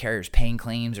problems with carriers paying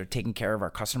claims or taking care of our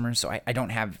customers, so I don't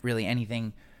have really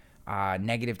anything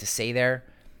negative to say there.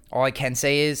 All I can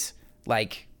say is,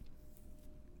 like,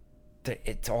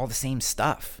 it's all the same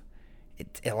stuff.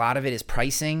 A lot of it is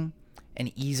pricing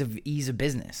and ease of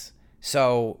business.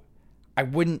 So I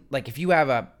wouldn't, like, if you have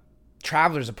a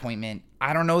traveler's appointment,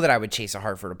 I don't know that I would chase a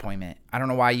Hartford appointment. I don't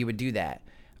know why you would do that.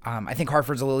 I think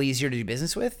Hartford's a little easier to do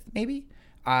business with, maybe.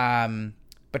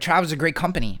 But Travelers is a great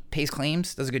company, pays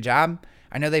claims, does a good job.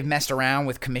 I know they've messed around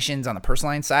with commissions on the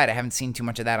personal line side. I haven't seen too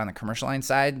much of that on the commercial line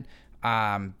side.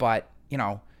 But,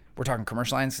 we're talking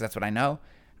commercial lines because that's what I know.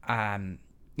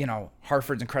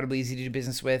 Hartford's incredibly easy to do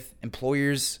business with.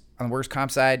 Employers on the workers'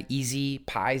 comp side, easy.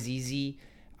 Pie's easy.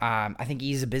 I think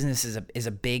ease of business is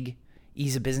a big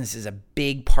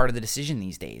part of the decision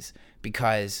these days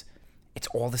because it's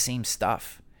all the same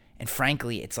stuff. And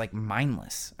frankly, it's like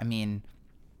mindless. I mean,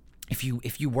 if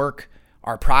you work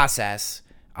our process,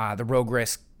 the rogue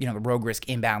risk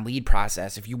inbound lead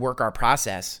process, if you work our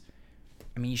process,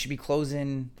 I mean, you should be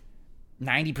closing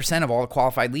 90% of all the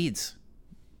qualified leads.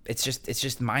 It's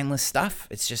just mindless stuff.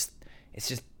 It's just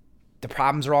the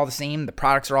problems are all the same. The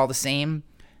products are all the same.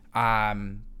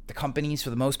 The companies, for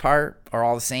the most part, are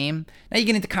all the same. Now you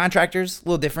get into contractors, a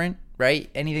little different, right?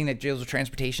 Anything that deals with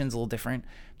transportation is a little different.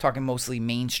 I'm talking mostly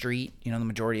Main Street, the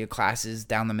majority of classes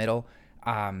down the middle.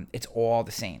 It's all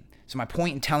the same. So my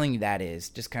point in telling you that is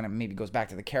just kind of maybe goes back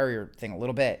to the carrier thing a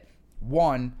little bit.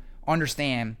 One,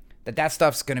 understand that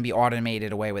stuff's going to be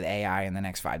automated away with AI in the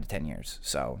next 5 to 10 years.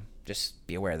 So just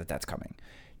be aware that that's coming.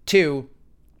 Two,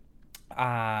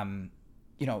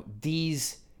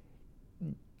 these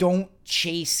don't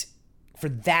chase for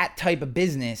that type of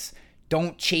business.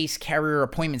 Don't chase carrier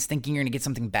appointments thinking you're going to get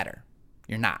something better.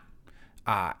 You're not.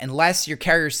 Unless your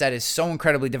carrier set is so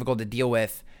incredibly difficult to deal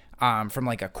with from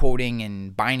like a quoting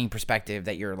and binding perspective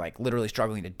that you're like literally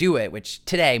struggling to do it, which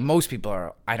today most people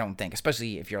are, I don't think,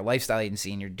 especially if you're a lifestyle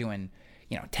agency and you're doing,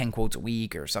 10 quotes a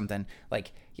week or something,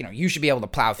 like, you should be able to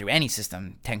plow through any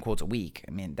system 10 quotes a week.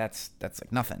 I mean, that's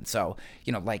like nothing. So,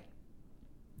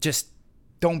 just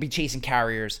don't be chasing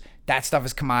carriers. That stuff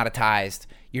is commoditized.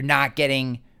 You're not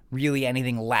getting really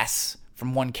anything less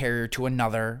from one carrier to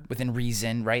another within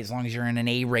reason, right? As long as you're in an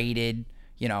A-rated,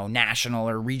 national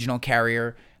or regional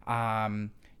carrier.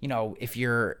 If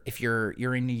you're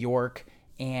in New York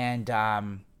and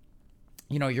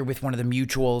you're with one of the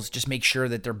mutuals, just make sure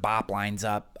that their BOP lines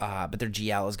up, but their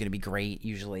GL is going to be great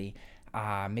usually.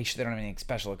 Make sure they don't have any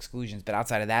special exclusions. But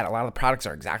outside of that, a lot of the products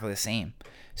are exactly the same.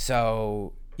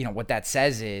 So, what that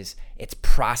says is it's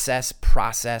process.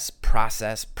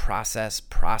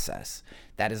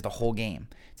 That is the whole game.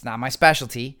 It's not my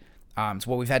specialty. It's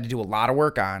what we've had to do a lot of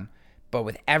work on. But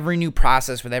with every new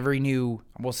process, with every new,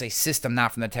 we'll say system,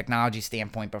 not from the technology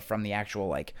standpoint, but from the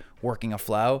actual working a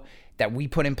flow that we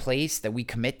put in place, that we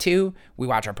commit to, we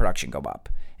watch our production go up.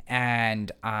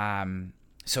 And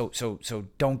so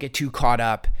don't get too caught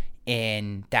up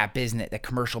in that business, that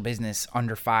commercial business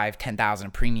under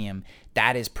 $5,000-$10,000 premium.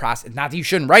 That is process. Not that you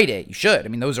shouldn't write it. You should. I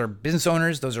mean, those are business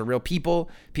owners. Those are real people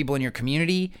in your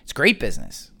community. It's great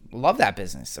business. Love that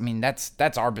business. I mean, that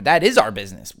is our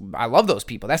business. I love those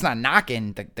people. That's not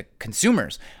knocking the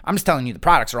consumers. I'm just telling you the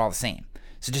products are all the same.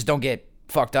 So just don't get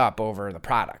fucked up over the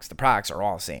products. The products are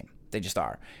all the same. They just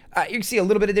are. You can see a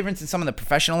little bit of difference in some of the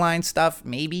professional line stuff,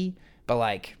 maybe, but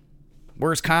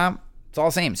workers' comp, it's all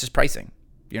the same. It's just pricing.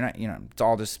 It's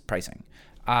all just pricing.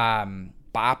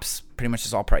 BOPs, pretty much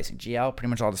just all pricing. GL, pretty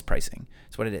much all just pricing.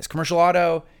 That's what it is. Commercial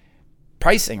auto,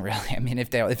 pricing, really. I mean, if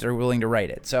they're willing to write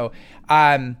it. So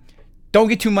don't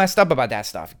get too messed up about that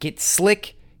stuff. Get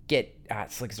slick.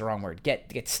 Slick is the wrong word.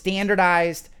 Get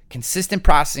standardized, consistent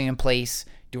processing in place.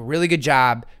 Do a really good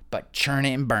job, but churn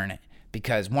it and burn it.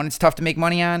 Because one, it's tough to make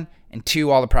money on, and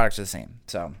two, all the products are the same.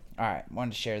 So, all right,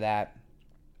 wanted to share that.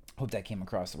 Hope that came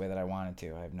across the way that I wanted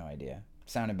to. I have no idea.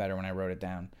 Sounded better when I wrote it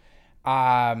down.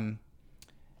 A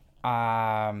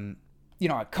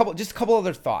couple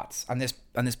other thoughts on this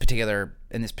particular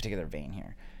vein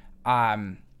here.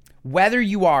 Whether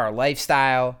you are a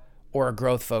lifestyle or a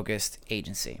growth focused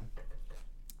agency,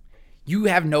 you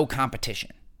have no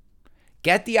competition.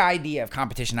 Get the idea of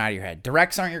competition out of your head.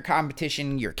 Directs aren't your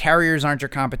competition. Your carriers aren't your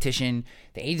competition.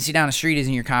 The agency down the street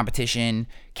isn't your competition.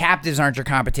 Captives aren't your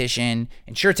competition.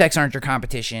 InsurTechs aren't your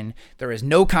competition. There is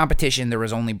no competition. There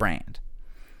is only brand.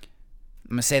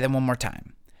 I'm going to say that one more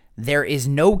time. There is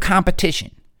no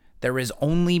competition. There is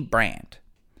only brand.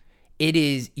 It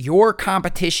is your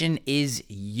competition is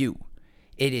you.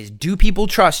 It is, do people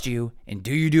trust you, and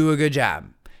do you do a good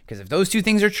job? Because if those two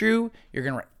things are true, you're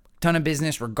going to ton of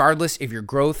business regardless if you're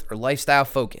growth or lifestyle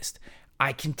focused.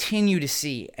 I continue to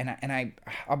see, and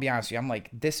I'll be honest with you, I'm like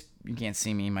this, you can't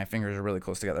see me, my fingers are really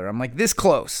close together. I'm like this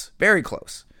close, very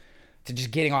close to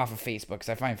just getting off of Facebook, because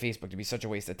I find Facebook to be such a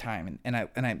waste of time.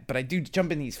 But I do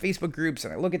jump in these Facebook groups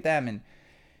and I look at them, and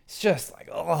it's just like,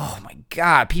 oh my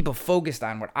God, people focused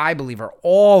on what I believe are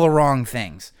all the wrong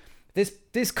things.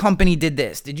 This company did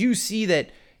this. Did you see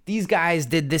that these guys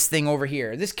did this thing over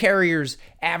here? This carrier's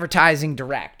advertising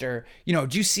direct, or,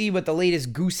 did you see what the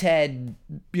latest Goosehead,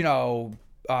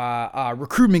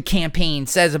 recruitment campaign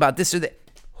says about this or that?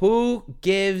 Who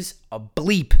gives a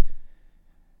bleep?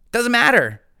 Doesn't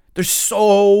matter. There's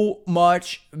so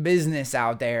much business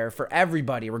out there for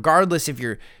everybody, regardless if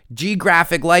you're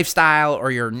geographic lifestyle or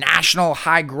your national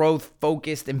high growth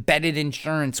focused embedded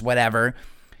insurance, whatever.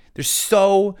 There's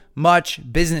so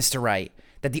much business to write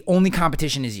that the only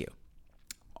competition is you.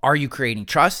 Are you creating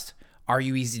trust? Are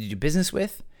you easy to do business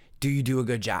with? Do you do a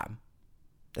good job?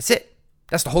 That's it.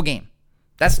 That's the whole game.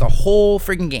 That's the whole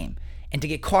freaking game. And to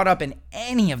get caught up in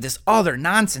any of this other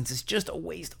nonsense is just a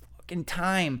waste of fucking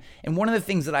time. And one of the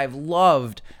things that I've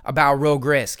loved about Rogue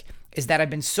Risk is that I've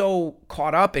been so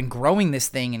caught up in growing this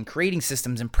thing and creating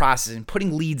systems and processes and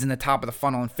putting leads in the top of the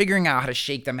funnel and figuring out how to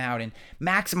shake them out and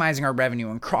maximizing our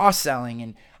revenue and cross-selling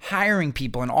and hiring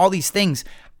people and all these things.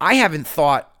 I haven't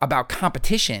thought about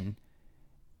competition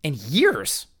in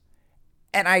years.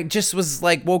 And I just was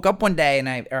like, woke up one day and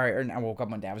I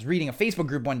was reading a Facebook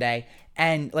group one day,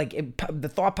 and the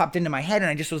thought popped into my head, and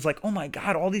I just was like, oh my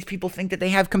God, all these people think that they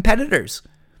have competitors.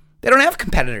 They don't have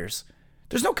competitors.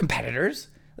 There's no competitors.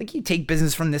 You take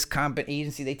business from this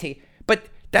agency, but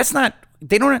that's not,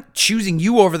 they're not choosing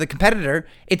you over the competitor.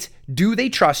 It's, do they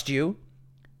trust you?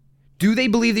 Do they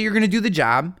believe that you're going to do the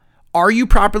job? Are you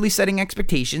properly setting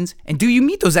expectations? And do you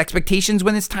meet those expectations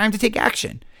when it's time to take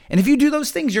action? And if you do those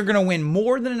things, you're going to win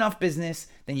more than enough business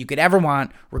than you could ever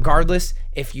want, regardless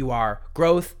if you are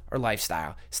growth or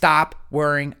lifestyle. Stop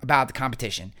worrying about the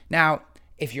competition. Now,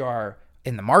 if you are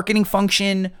in the marketing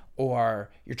function or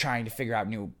you're trying to figure out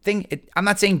new thing, I'm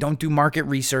not saying don't do market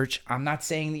research. I'm not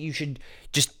saying that you should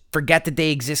just forget that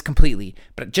they exist completely,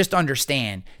 but just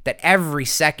understand that every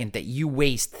second that you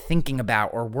waste thinking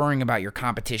about or worrying about your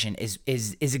competition is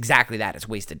exactly that. It's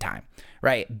wasted time,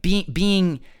 right?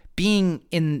 Being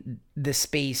in this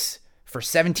space for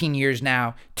 17 years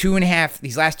now,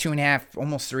 these last 2.5,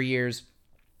 almost 3 years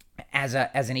as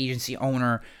an agency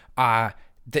owner,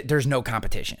 there's no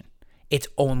competition. It's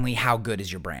only how good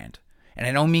is your brand. And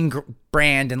I don't mean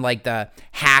brand in like the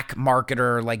hack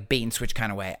marketer, like bait and switch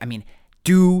kind of way. I mean,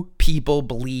 do people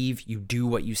believe you do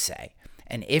what you say?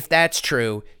 And if that's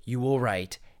true, you will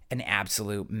write an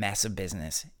absolute mess of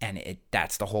business, and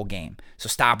that's the whole game. So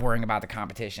stop worrying about the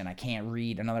competition. I can't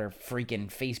read another freaking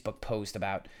Facebook post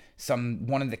about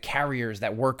one of the carriers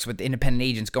that works with independent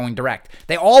agents going direct.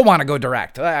 They all want to go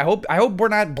direct. I hope we're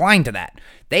not blind to that.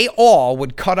 They all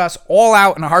would cut us all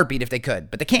out in a heartbeat if they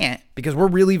could, but they can't because we're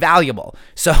really valuable.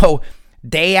 So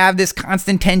they have this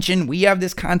constant tension. We have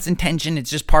this constant tension.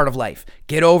 It's just part of life.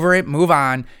 Get over it, move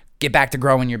on, get back to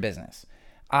growing your business.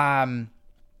 To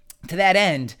that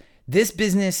end, this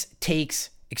business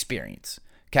takes experience,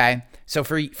 okay? So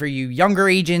for you younger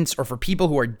agents or for people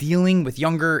who are dealing with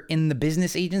younger in the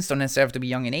business agents, don't necessarily have to be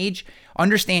young in age,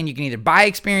 understand you can either buy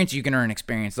experience or you can earn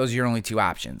experience. Those are your only two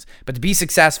options. But to be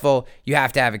successful, you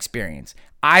have to have experience.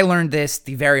 I learned this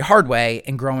the very hard way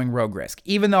in growing Rogue Risk.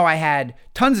 Even though I had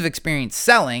tons of experience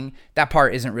selling, that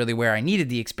part isn't really where I needed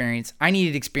the experience. I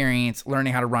needed experience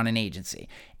learning how to run an agency.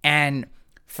 And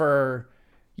for,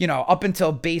 up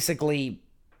until basically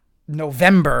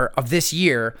November of this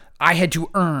year, I had to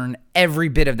earn every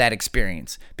bit of that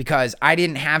experience because I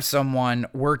didn't have someone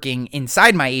working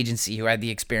inside my agency who had the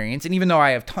experience. And even though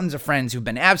I have tons of friends who've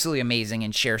been absolutely amazing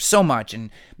and share so much and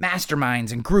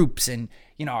masterminds and groups, and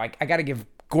I got to give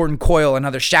Gordon Coyle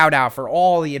another shout out for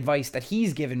all the advice that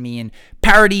he's given me, and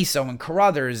Paradiso and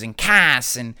Carruthers and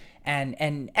Cass and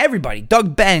everybody,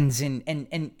 Doug Benz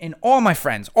and all my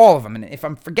friends, all of them. And if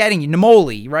I'm forgetting you,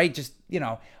 Namoli, right? Just,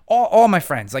 all my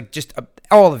friends, like just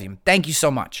all of you. Thank you so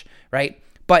much, right?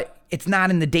 But it's not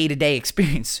in the day-to-day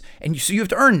experience. And so you have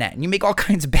to earn that. And you make all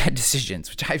kinds of bad decisions,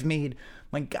 which I've made.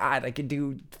 My God, I could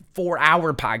do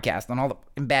 4-hour podcast on all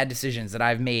the bad decisions that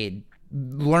I've made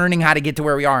learning how to get to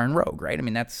where we are in Rogue, right? I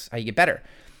mean, that's how you get better.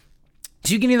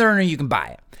 So you can either earn or you can buy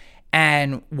it.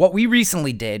 And what we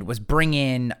recently did was bring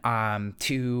in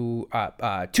two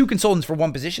consultants for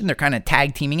one position. They're kind of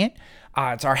tag teaming it.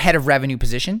 It's our head of revenue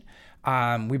position.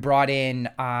 We brought in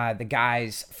the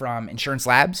guys from Insurance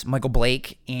Labs, Michael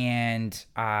Blake and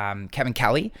Kevin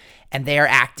Kelly, and they are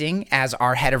acting as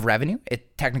our head of revenue.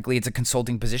 Technically, it's a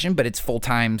consulting position, but it's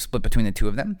full-time split between the two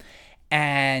of them.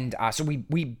 And so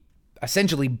we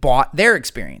essentially bought their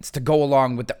experience to go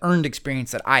along with the earned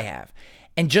experience that I have.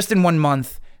 And just in 1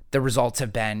 month, the results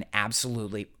have been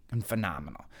absolutely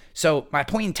phenomenal. So my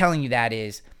point in telling you that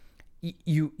is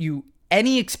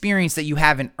any experience that you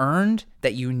haven't earned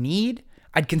that you need,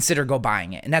 I'd consider go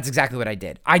buying it. And that's exactly what I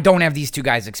did. I don't have these two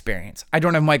guys' experience. I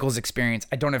don't have Michael's experience.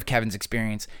 I don't have Kevin's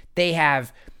experience. They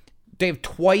have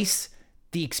twice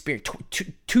the experience,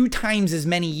 two times as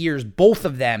many years, both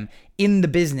of them in the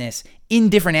business, in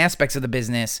different aspects of the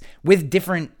business, with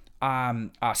different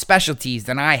specialties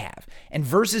than I have. And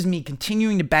versus me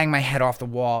continuing to bang my head off the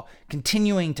wall,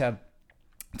 continuing to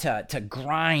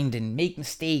grind and make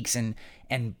mistakes and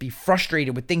be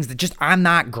frustrated with things that just I'm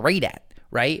not great at,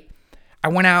 right? I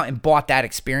went out and bought that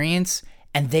experience,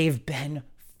 and they've been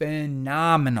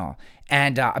phenomenal.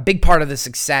 And a big part of the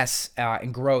success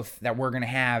and growth that we're going to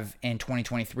have in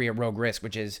 2023 at Rogue Risk,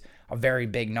 which is a very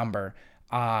big number,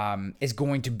 is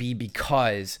going to be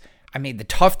because I made the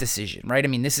tough decision, right? I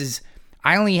mean,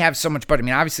 I only have so much budget. I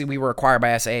mean, obviously we were acquired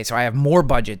by SAA, so I have more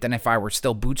budget than if I were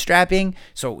still bootstrapping.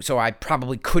 So I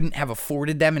probably couldn't have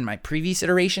afforded them in my previous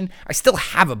iteration. I still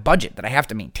have a budget that I have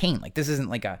to maintain. Like, this isn't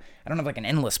like I don't have like an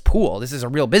endless pool. This is a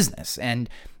real business. And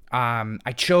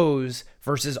I chose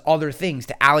versus other things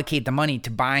to allocate the money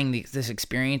to buying this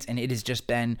experience. And it has just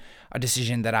been a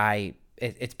decision that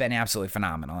it's been absolutely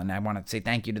phenomenal. And I want to say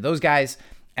thank you to those guys.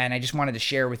 And I just wanted to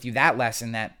share with you that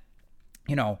lesson that,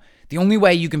 the only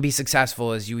way you can be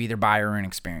successful is you either buy or earn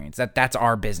experience. That's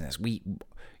our business.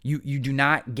 You do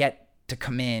not get to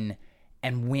come in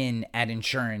and win at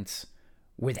insurance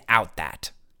without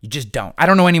that. You just don't. I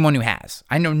don't know anyone who has.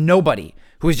 I know nobody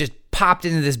who has just popped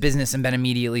into this business and been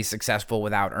immediately successful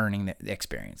without earning the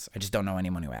experience. I just don't know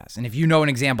anyone who has. And if you know an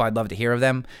example, I'd love to hear of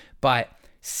them. But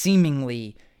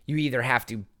seemingly, you either have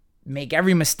to make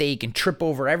every mistake and trip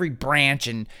over every branch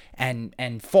and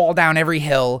fall down every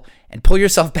hill and pull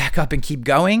yourself back up and keep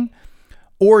going,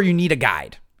 or you need a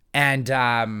guide. And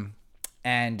I'm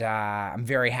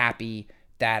very happy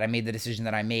that I made the decision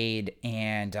that I made,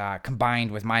 and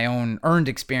combined with my own earned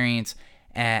experience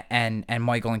and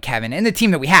Michael and Kevin and the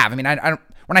team that we have. I mean, I don't.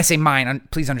 When I say mine,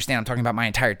 please understand I'm talking about my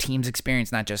entire team's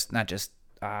experience, not just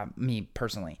me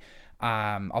personally.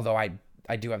 Although I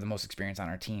do have the most experience on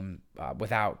our team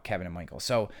without Kevin and Michael.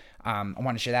 So I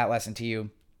want to share that lesson to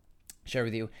you, share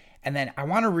with you. And then I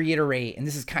want to reiterate, and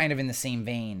this is kind of in the same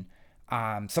vein,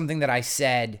 something that I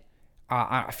said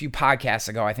a few podcasts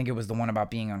ago. I think it was the one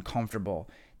about being uncomfortable,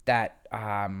 that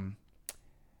I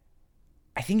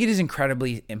think it is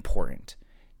incredibly important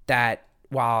that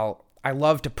while I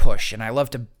love to push and I love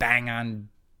to bang on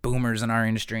boomers in our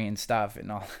industry and stuff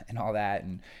and all that,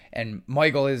 and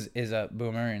Michael is a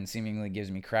boomer and seemingly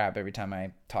gives me crap every time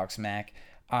I talk smack,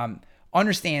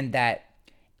 understand that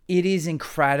it is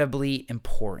incredibly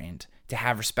important to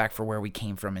have respect for where we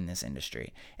came from in this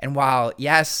industry. And while,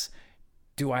 yes,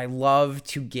 do I love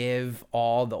to give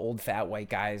all the old fat white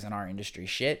guys in our industry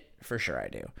shit? For sure I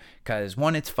do. Because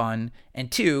one, it's fun,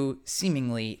 and two,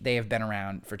 seemingly they have been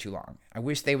around for too long. I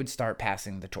wish they would start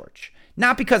passing the torch.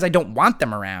 Not because I don't want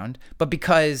them around, but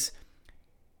because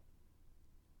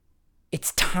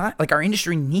it's time. Like, our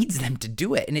industry needs them to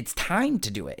do it, and it's time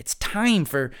to do it. It's time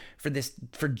for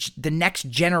the next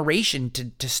generation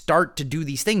to start to do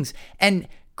these things. And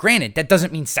granted, that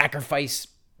doesn't mean sacrifice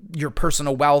your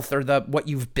personal wealth or what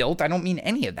you've built. I don't mean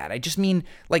any of that. I just mean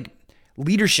like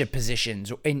leadership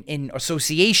positions in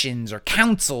associations or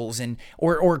councils,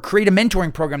 or create a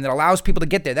mentoring program that allows people to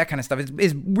get there. That kind of stuff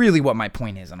is really what my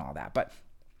point is and all that. But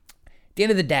at the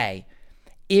end of the day,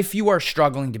 if you are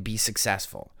struggling to be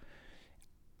successful,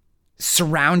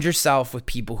 surround yourself with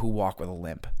people who walk with a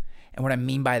limp. And what I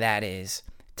mean by that is,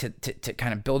 to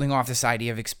kind of building off this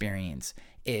idea of experience,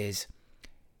 is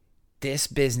this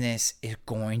business is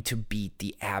going to beat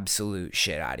the absolute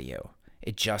shit out of you.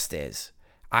 It just is.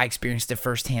 I experienced it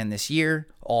firsthand this year,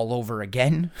 all over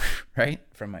again, right?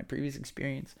 From my previous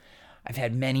experience. I've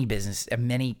had many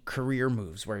career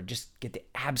moves where I just get the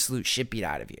absolute shit beat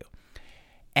out of you.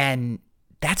 And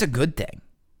that's a good thing.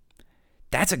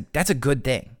 That's a good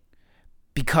thing.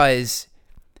 Because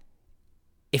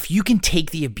if you can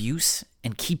take the abuse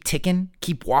and keep ticking,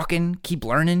 keep walking, keep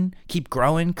learning, keep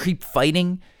growing, keep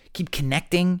fighting, keep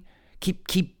connecting, keep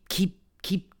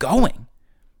going,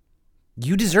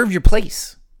 you deserve your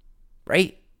place.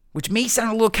 Right? Which may sound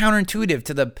a little counterintuitive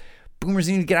to the boomers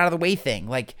need to get out of the way thing.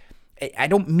 Like, I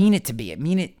don't mean it to be. I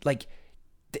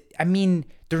mean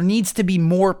there needs to be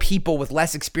more people with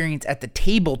less experience at the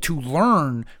table to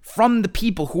learn from the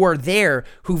people who are there,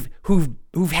 who've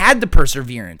had the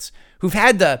perseverance, who've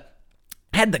had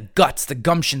the guts, the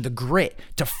gumption, the grit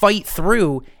to fight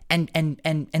through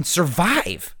and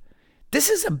survive. This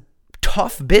is a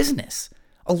tough business.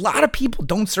 A lot of people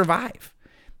don't survive.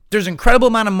 There's an incredible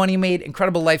amount of money made,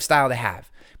 incredible lifestyle to have,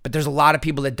 but there's a lot of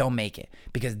people that don't make it,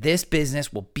 because this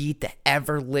business will beat the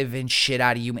ever-living shit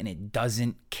out of you, and it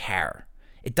doesn't care.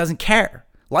 It doesn't care.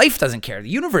 Life doesn't care. The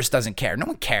universe doesn't care. No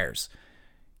one cares.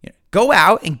 Go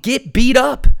out and get beat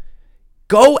up.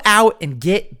 Go out and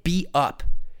get beat up.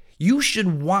 You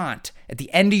should want, at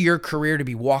the end of your career, to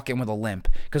be walking with a limp,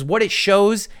 because what it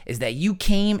shows is that you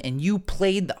came and you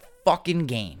played the fucking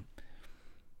game.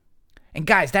 And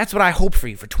guys, that's what I hope for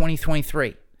you for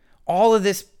 2023. All of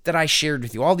this that I shared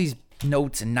with you, all these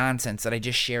notes and nonsense that I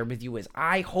just shared with you, is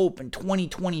I hope in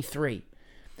 2023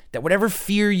 that whatever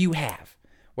fear you have,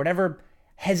 whatever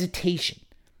hesitation,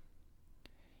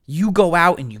 you go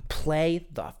out and you play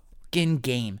the fucking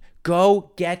game.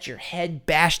 Go get your head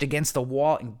bashed against the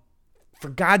wall, and for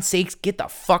God's sakes, get the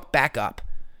fuck back up.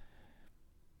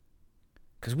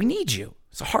 Because we need you.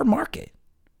 It's a hard market.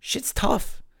 Shit's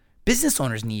tough. Business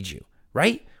owners need you.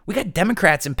 Right? We got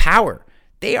Democrats in power.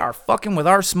 They are fucking with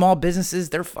our small businesses.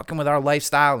 They're fucking with our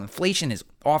lifestyle. Inflation is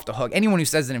off the hook. Anyone who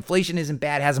says that inflation isn't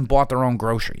bad hasn't bought their own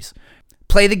groceries.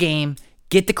 Play the game.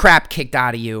 Get the crap kicked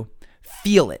out of you.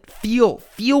 Feel it. Feel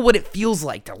what it feels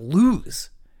like to lose.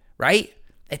 Right?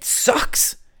 It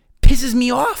sucks. Pisses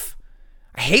me off.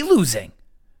 I hate losing.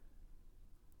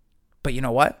 But you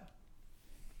know what?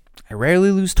 I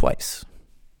rarely lose twice.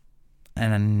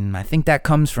 And I think that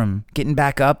comes from getting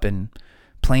back up and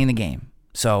playing the game.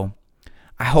 So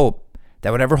I hope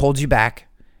that whatever holds you back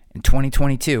in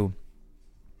 2022,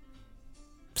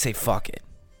 say fuck it.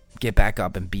 Get back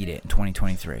up and beat it in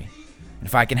 2023. And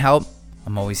if I can help,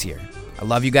 I'm always here. I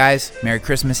love you guys. Merry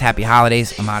Christmas. Happy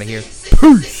holidays. I'm out of here.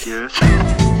 Peace.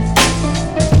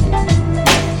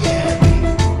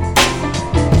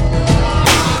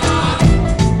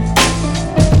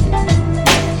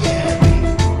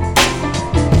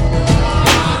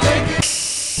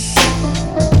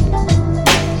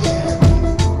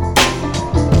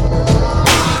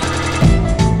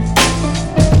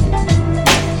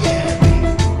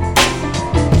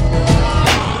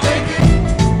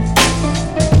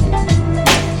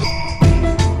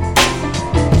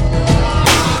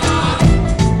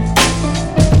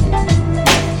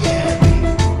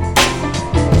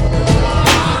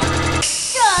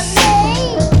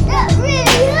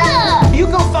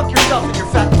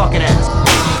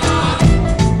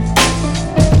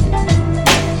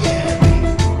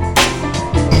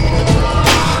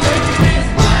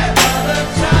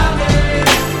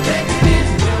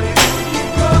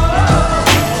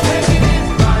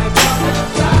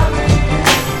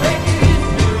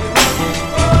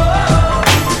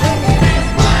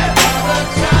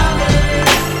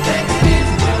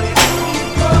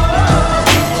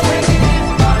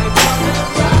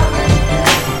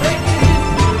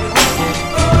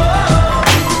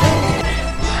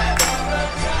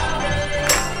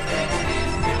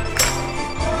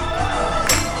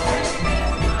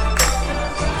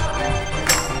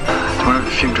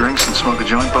 few drinks and smoke a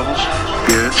joint, Bubbles?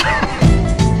 Good.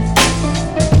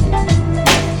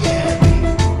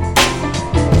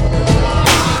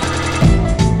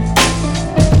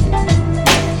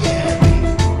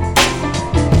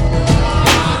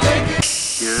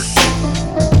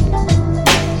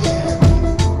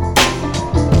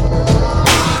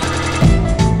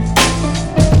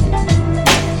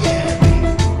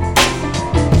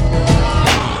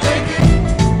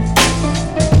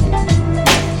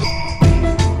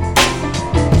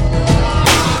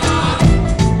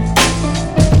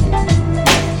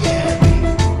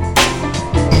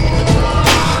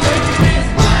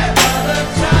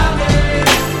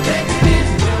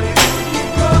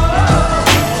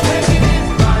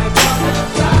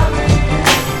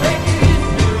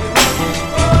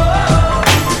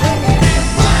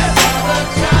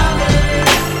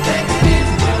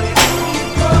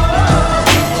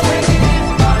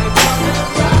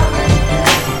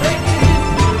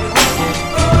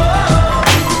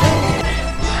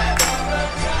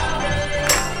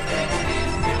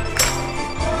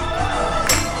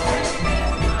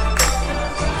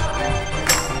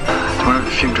 Want to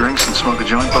have a few drinks and smoke a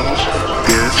joint, Bubbles?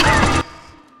 Good.